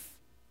relief.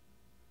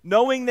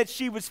 knowing that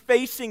she was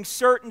facing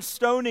certain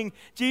stoning,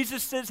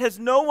 Jesus says, "Has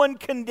no one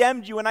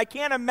condemned you?" And I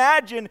can't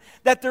imagine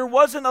that there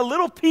wasn't a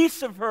little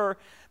piece of her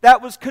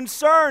that was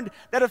concerned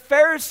that a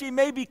Pharisee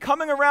may be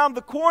coming around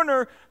the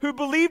corner who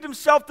believed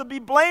himself to be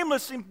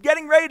blameless and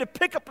getting ready to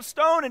pick up a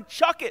stone and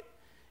chuck it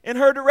in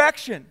her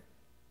direction.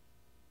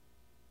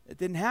 It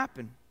didn't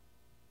happen.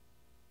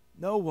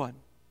 No one,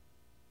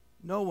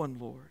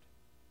 Lord.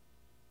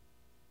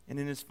 And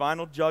in his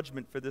final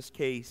judgment for this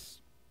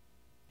case,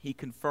 he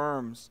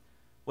confirms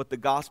what the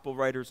gospel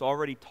writers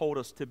already told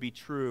us to be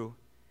true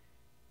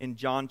in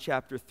John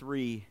chapter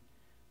 3,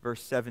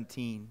 verse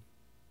 17.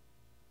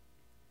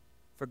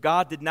 For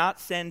God did not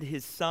send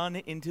his Son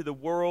into the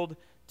world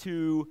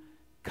to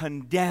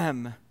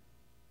condemn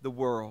the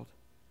world,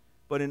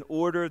 but in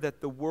order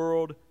that the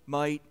world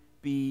might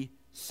be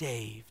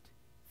saved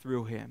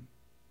through him.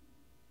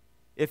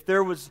 If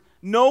there was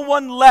no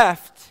one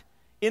left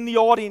in the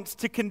audience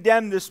to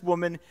condemn this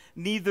woman,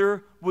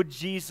 neither would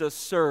Jesus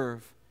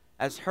serve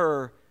as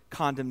her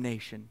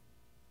condemnation.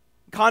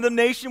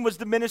 Condemnation was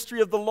the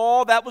ministry of the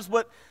law. That was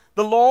what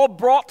the law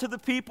brought to the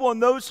people,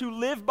 and those who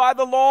live by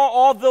the law,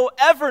 all they'll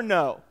ever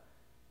know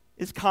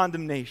is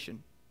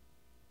condemnation.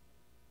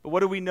 But what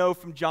do we know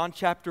from John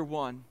chapter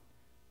 1?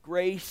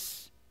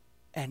 Grace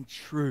and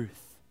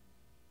truth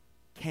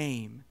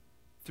came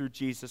through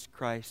Jesus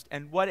Christ.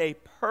 And what a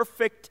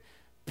perfect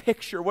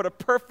picture, what a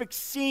perfect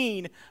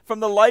scene from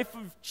the life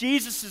of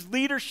Jesus'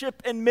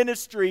 leadership and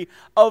ministry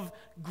of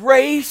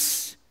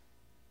grace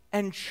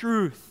and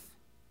truth.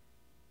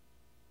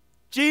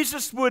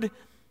 Jesus would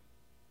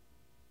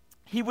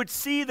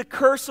see the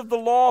curse of the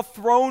law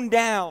thrown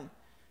down,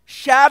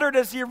 shattered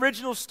as the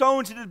original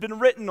stones it had been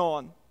written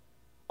on,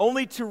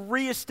 only to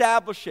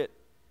reestablish it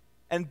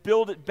and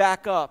build it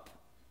back up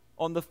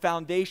on the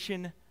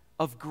foundation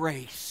of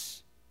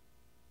grace.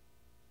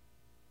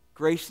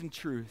 Grace and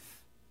truth.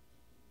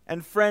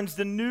 And friends,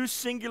 the new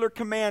singular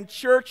command,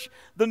 church,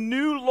 the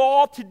new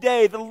law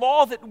today, the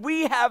law that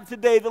we have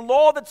today, the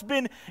law that's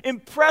been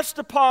impressed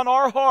upon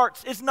our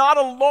hearts is not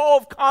a law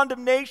of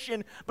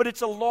condemnation, but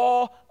it's a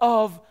law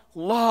of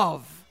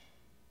love.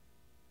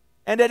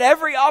 And at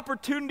every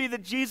opportunity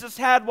that Jesus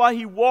had while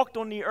he walked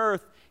on the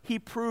earth, he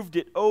proved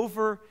it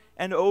over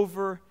and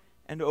over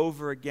and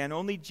over again.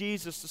 Only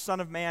Jesus, the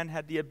Son of Man,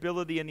 had the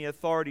ability and the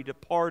authority to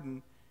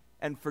pardon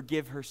and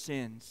forgive her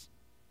sins.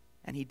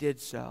 And he did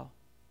so.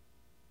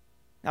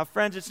 Now,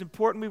 friends, it's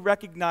important we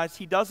recognize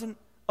he doesn't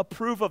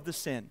approve of the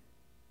sin.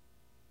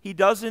 He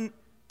doesn't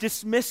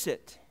dismiss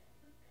it.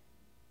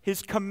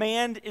 His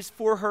command is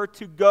for her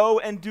to go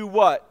and do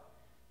what?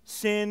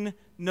 Sin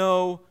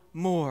no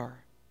more.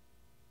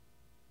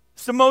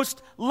 It's the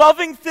most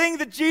loving thing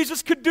that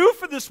Jesus could do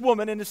for this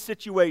woman in this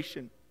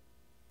situation.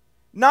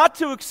 Not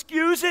to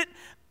excuse it,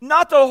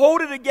 not to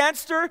hold it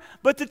against her,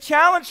 but to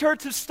challenge her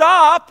to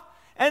stop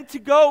and to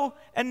go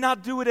and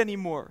not do it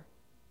anymore.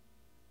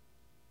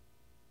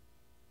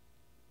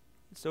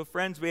 So,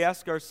 friends, we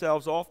ask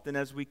ourselves often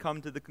as we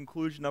come to the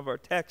conclusion of our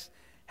text,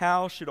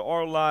 how should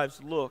our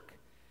lives look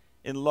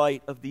in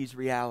light of these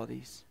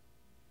realities?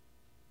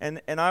 And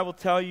I will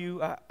tell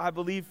you, I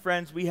believe,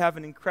 friends, we have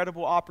an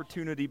incredible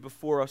opportunity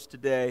before us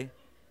today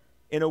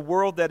in a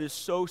world that is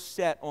so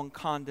set on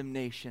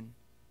condemnation.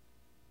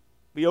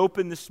 We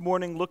opened this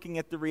morning looking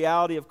at the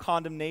reality of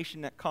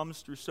condemnation that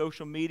comes through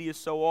social media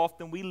so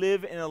often. We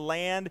live in a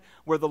land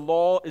where the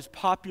law is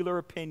popular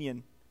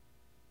opinion.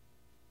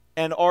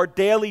 And our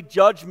daily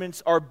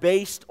judgments are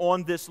based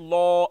on this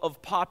law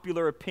of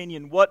popular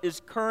opinion. What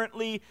is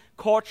currently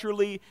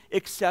culturally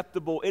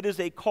acceptable? It is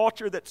a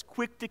culture that's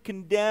quick to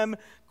condemn,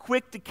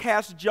 quick to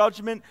cast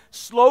judgment,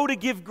 slow to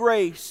give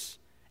grace,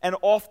 and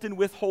often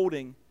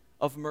withholding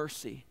of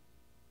mercy.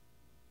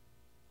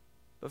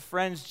 But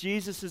friends,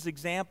 Jesus'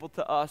 example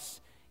to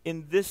us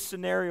in this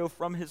scenario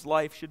from his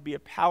life should be a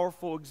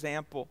powerful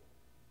example.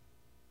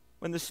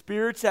 When the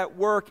Spirit's at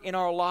work in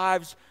our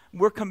lives,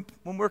 when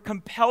we're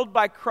compelled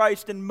by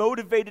Christ and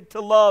motivated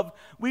to love,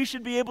 we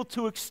should be able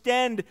to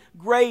extend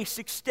grace,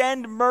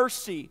 extend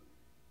mercy,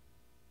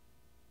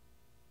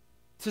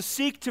 to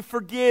seek to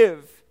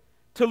forgive,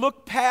 to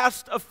look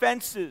past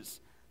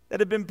offenses that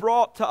have been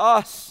brought to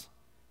us,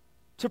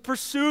 to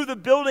pursue the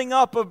building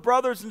up of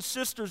brothers and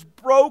sisters,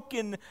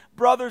 broken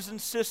brothers and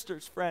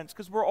sisters, friends,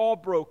 because we're all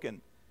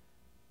broken.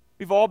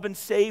 We've all been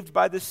saved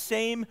by the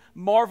same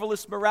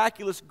marvelous,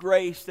 miraculous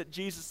grace that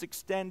Jesus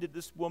extended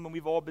this woman.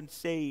 We've all been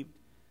saved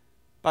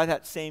by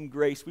that same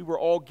grace. We were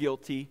all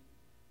guilty.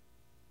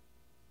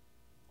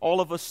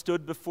 All of us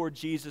stood before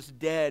Jesus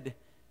dead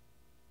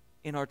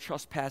in our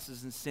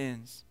trespasses and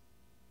sins.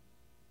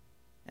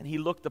 And he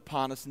looked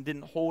upon us and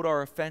didn't hold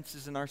our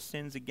offenses and our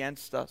sins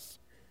against us.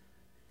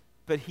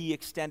 But he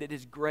extended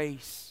his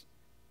grace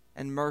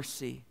and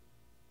mercy,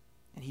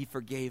 and he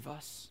forgave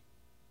us.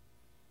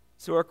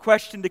 So our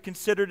question to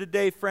consider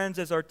today, friends,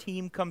 as our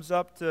team comes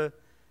up to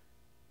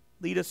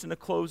lead us in a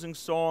closing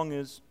song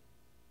is,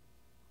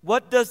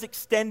 what does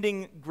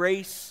extending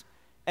grace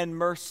and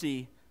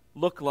mercy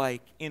look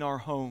like in our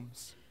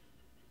homes?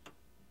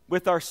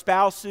 With our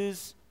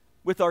spouses,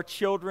 with our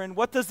children?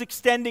 What does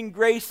extending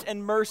grace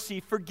and mercy,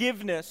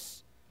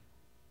 forgiveness,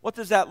 what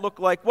does that look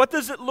like? What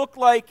does it look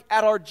like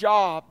at our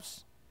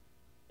jobs?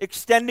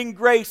 Extending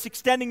grace,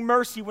 extending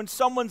mercy when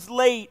someone's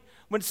late,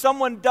 when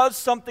someone does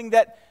something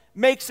that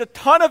makes a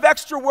ton of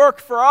extra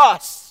work for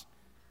us.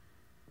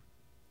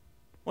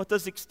 What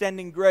does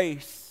extending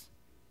grace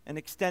and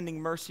extending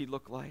mercy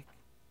look like?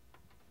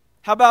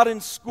 How about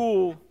in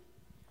school,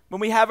 when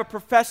we have a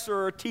professor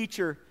or a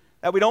teacher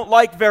that we don't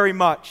like very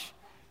much?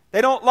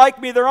 They don't like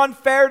me, they're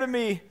unfair to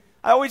me.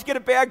 I always get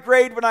a bad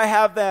grade when I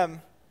have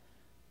them.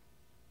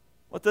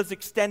 What does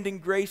extending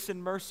grace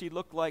and mercy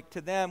look like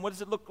to them? What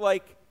does it look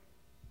like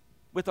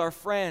with our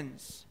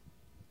friends?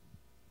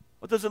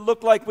 What does it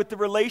look like with the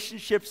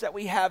relationships that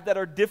we have that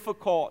are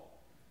difficult?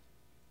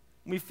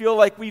 We feel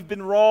like we've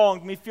been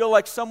wronged. We feel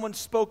like someone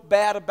spoke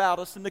bad about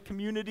us in the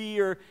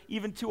community or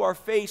even to our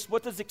face.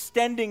 What does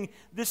extending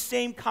this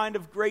same kind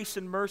of grace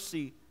and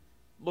mercy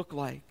look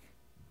like?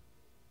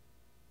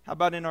 How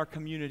about in our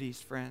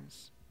communities,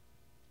 friends?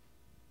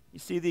 You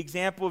see, the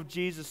example of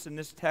Jesus in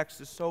this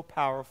text is so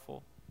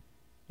powerful.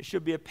 It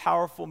should be a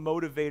powerful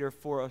motivator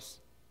for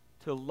us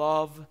to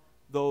love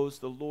those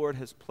the Lord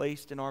has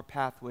placed in our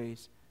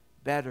pathways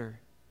better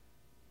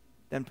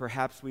than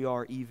perhaps we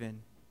are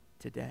even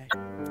today.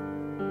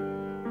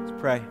 Let's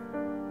pray.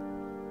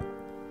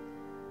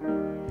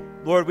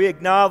 Lord, we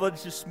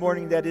acknowledge this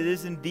morning that it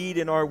is indeed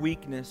in our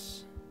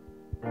weakness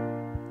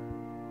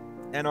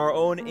and our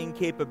own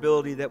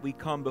incapability that we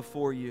come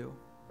before you.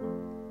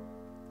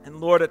 And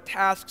Lord, a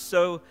task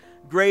so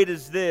great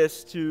as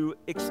this, to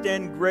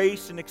extend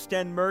grace and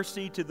extend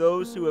mercy to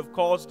those who have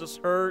caused us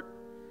hurt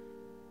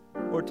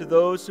or to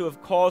those who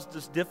have caused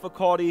us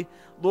difficulty.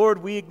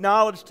 Lord, we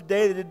acknowledge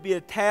today that it'd be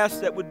a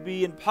task that would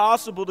be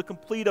impossible to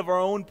complete of our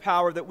own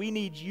power, that we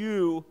need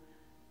you,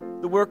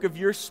 the work of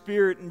your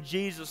Spirit in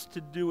Jesus,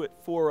 to do it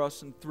for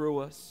us and through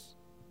us.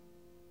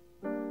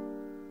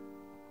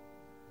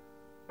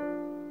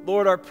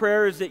 Lord, our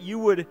prayer is that you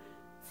would,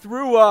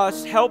 through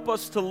us, help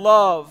us to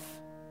love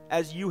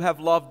as you have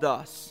loved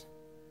us.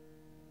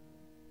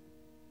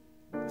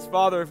 Because,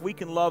 Father, if we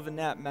can love in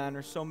that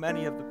manner, so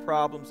many of the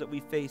problems that we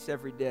face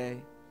every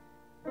day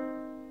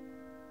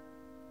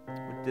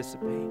would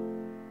dissipate.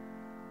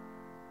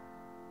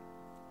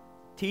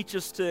 Teach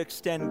us to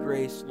extend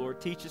grace,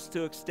 Lord. Teach us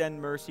to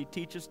extend mercy.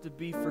 Teach us to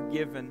be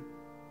forgiven,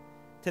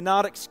 to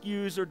not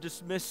excuse or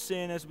dismiss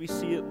sin as we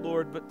see it,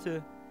 Lord, but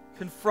to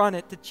confront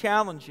it, to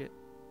challenge it.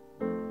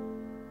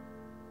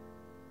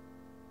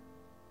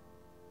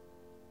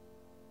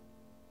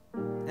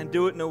 And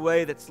do it in a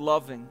way that's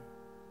loving,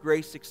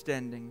 grace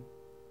extending,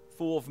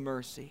 full of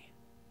mercy,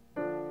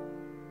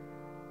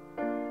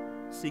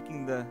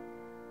 seeking the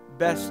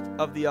best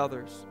of the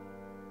others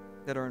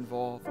that are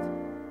involved.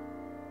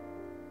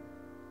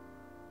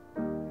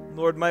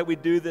 Lord, might we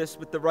do this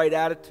with the right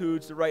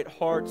attitudes, the right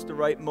hearts, the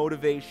right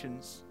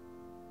motivations,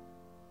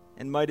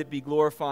 and might it be glorifying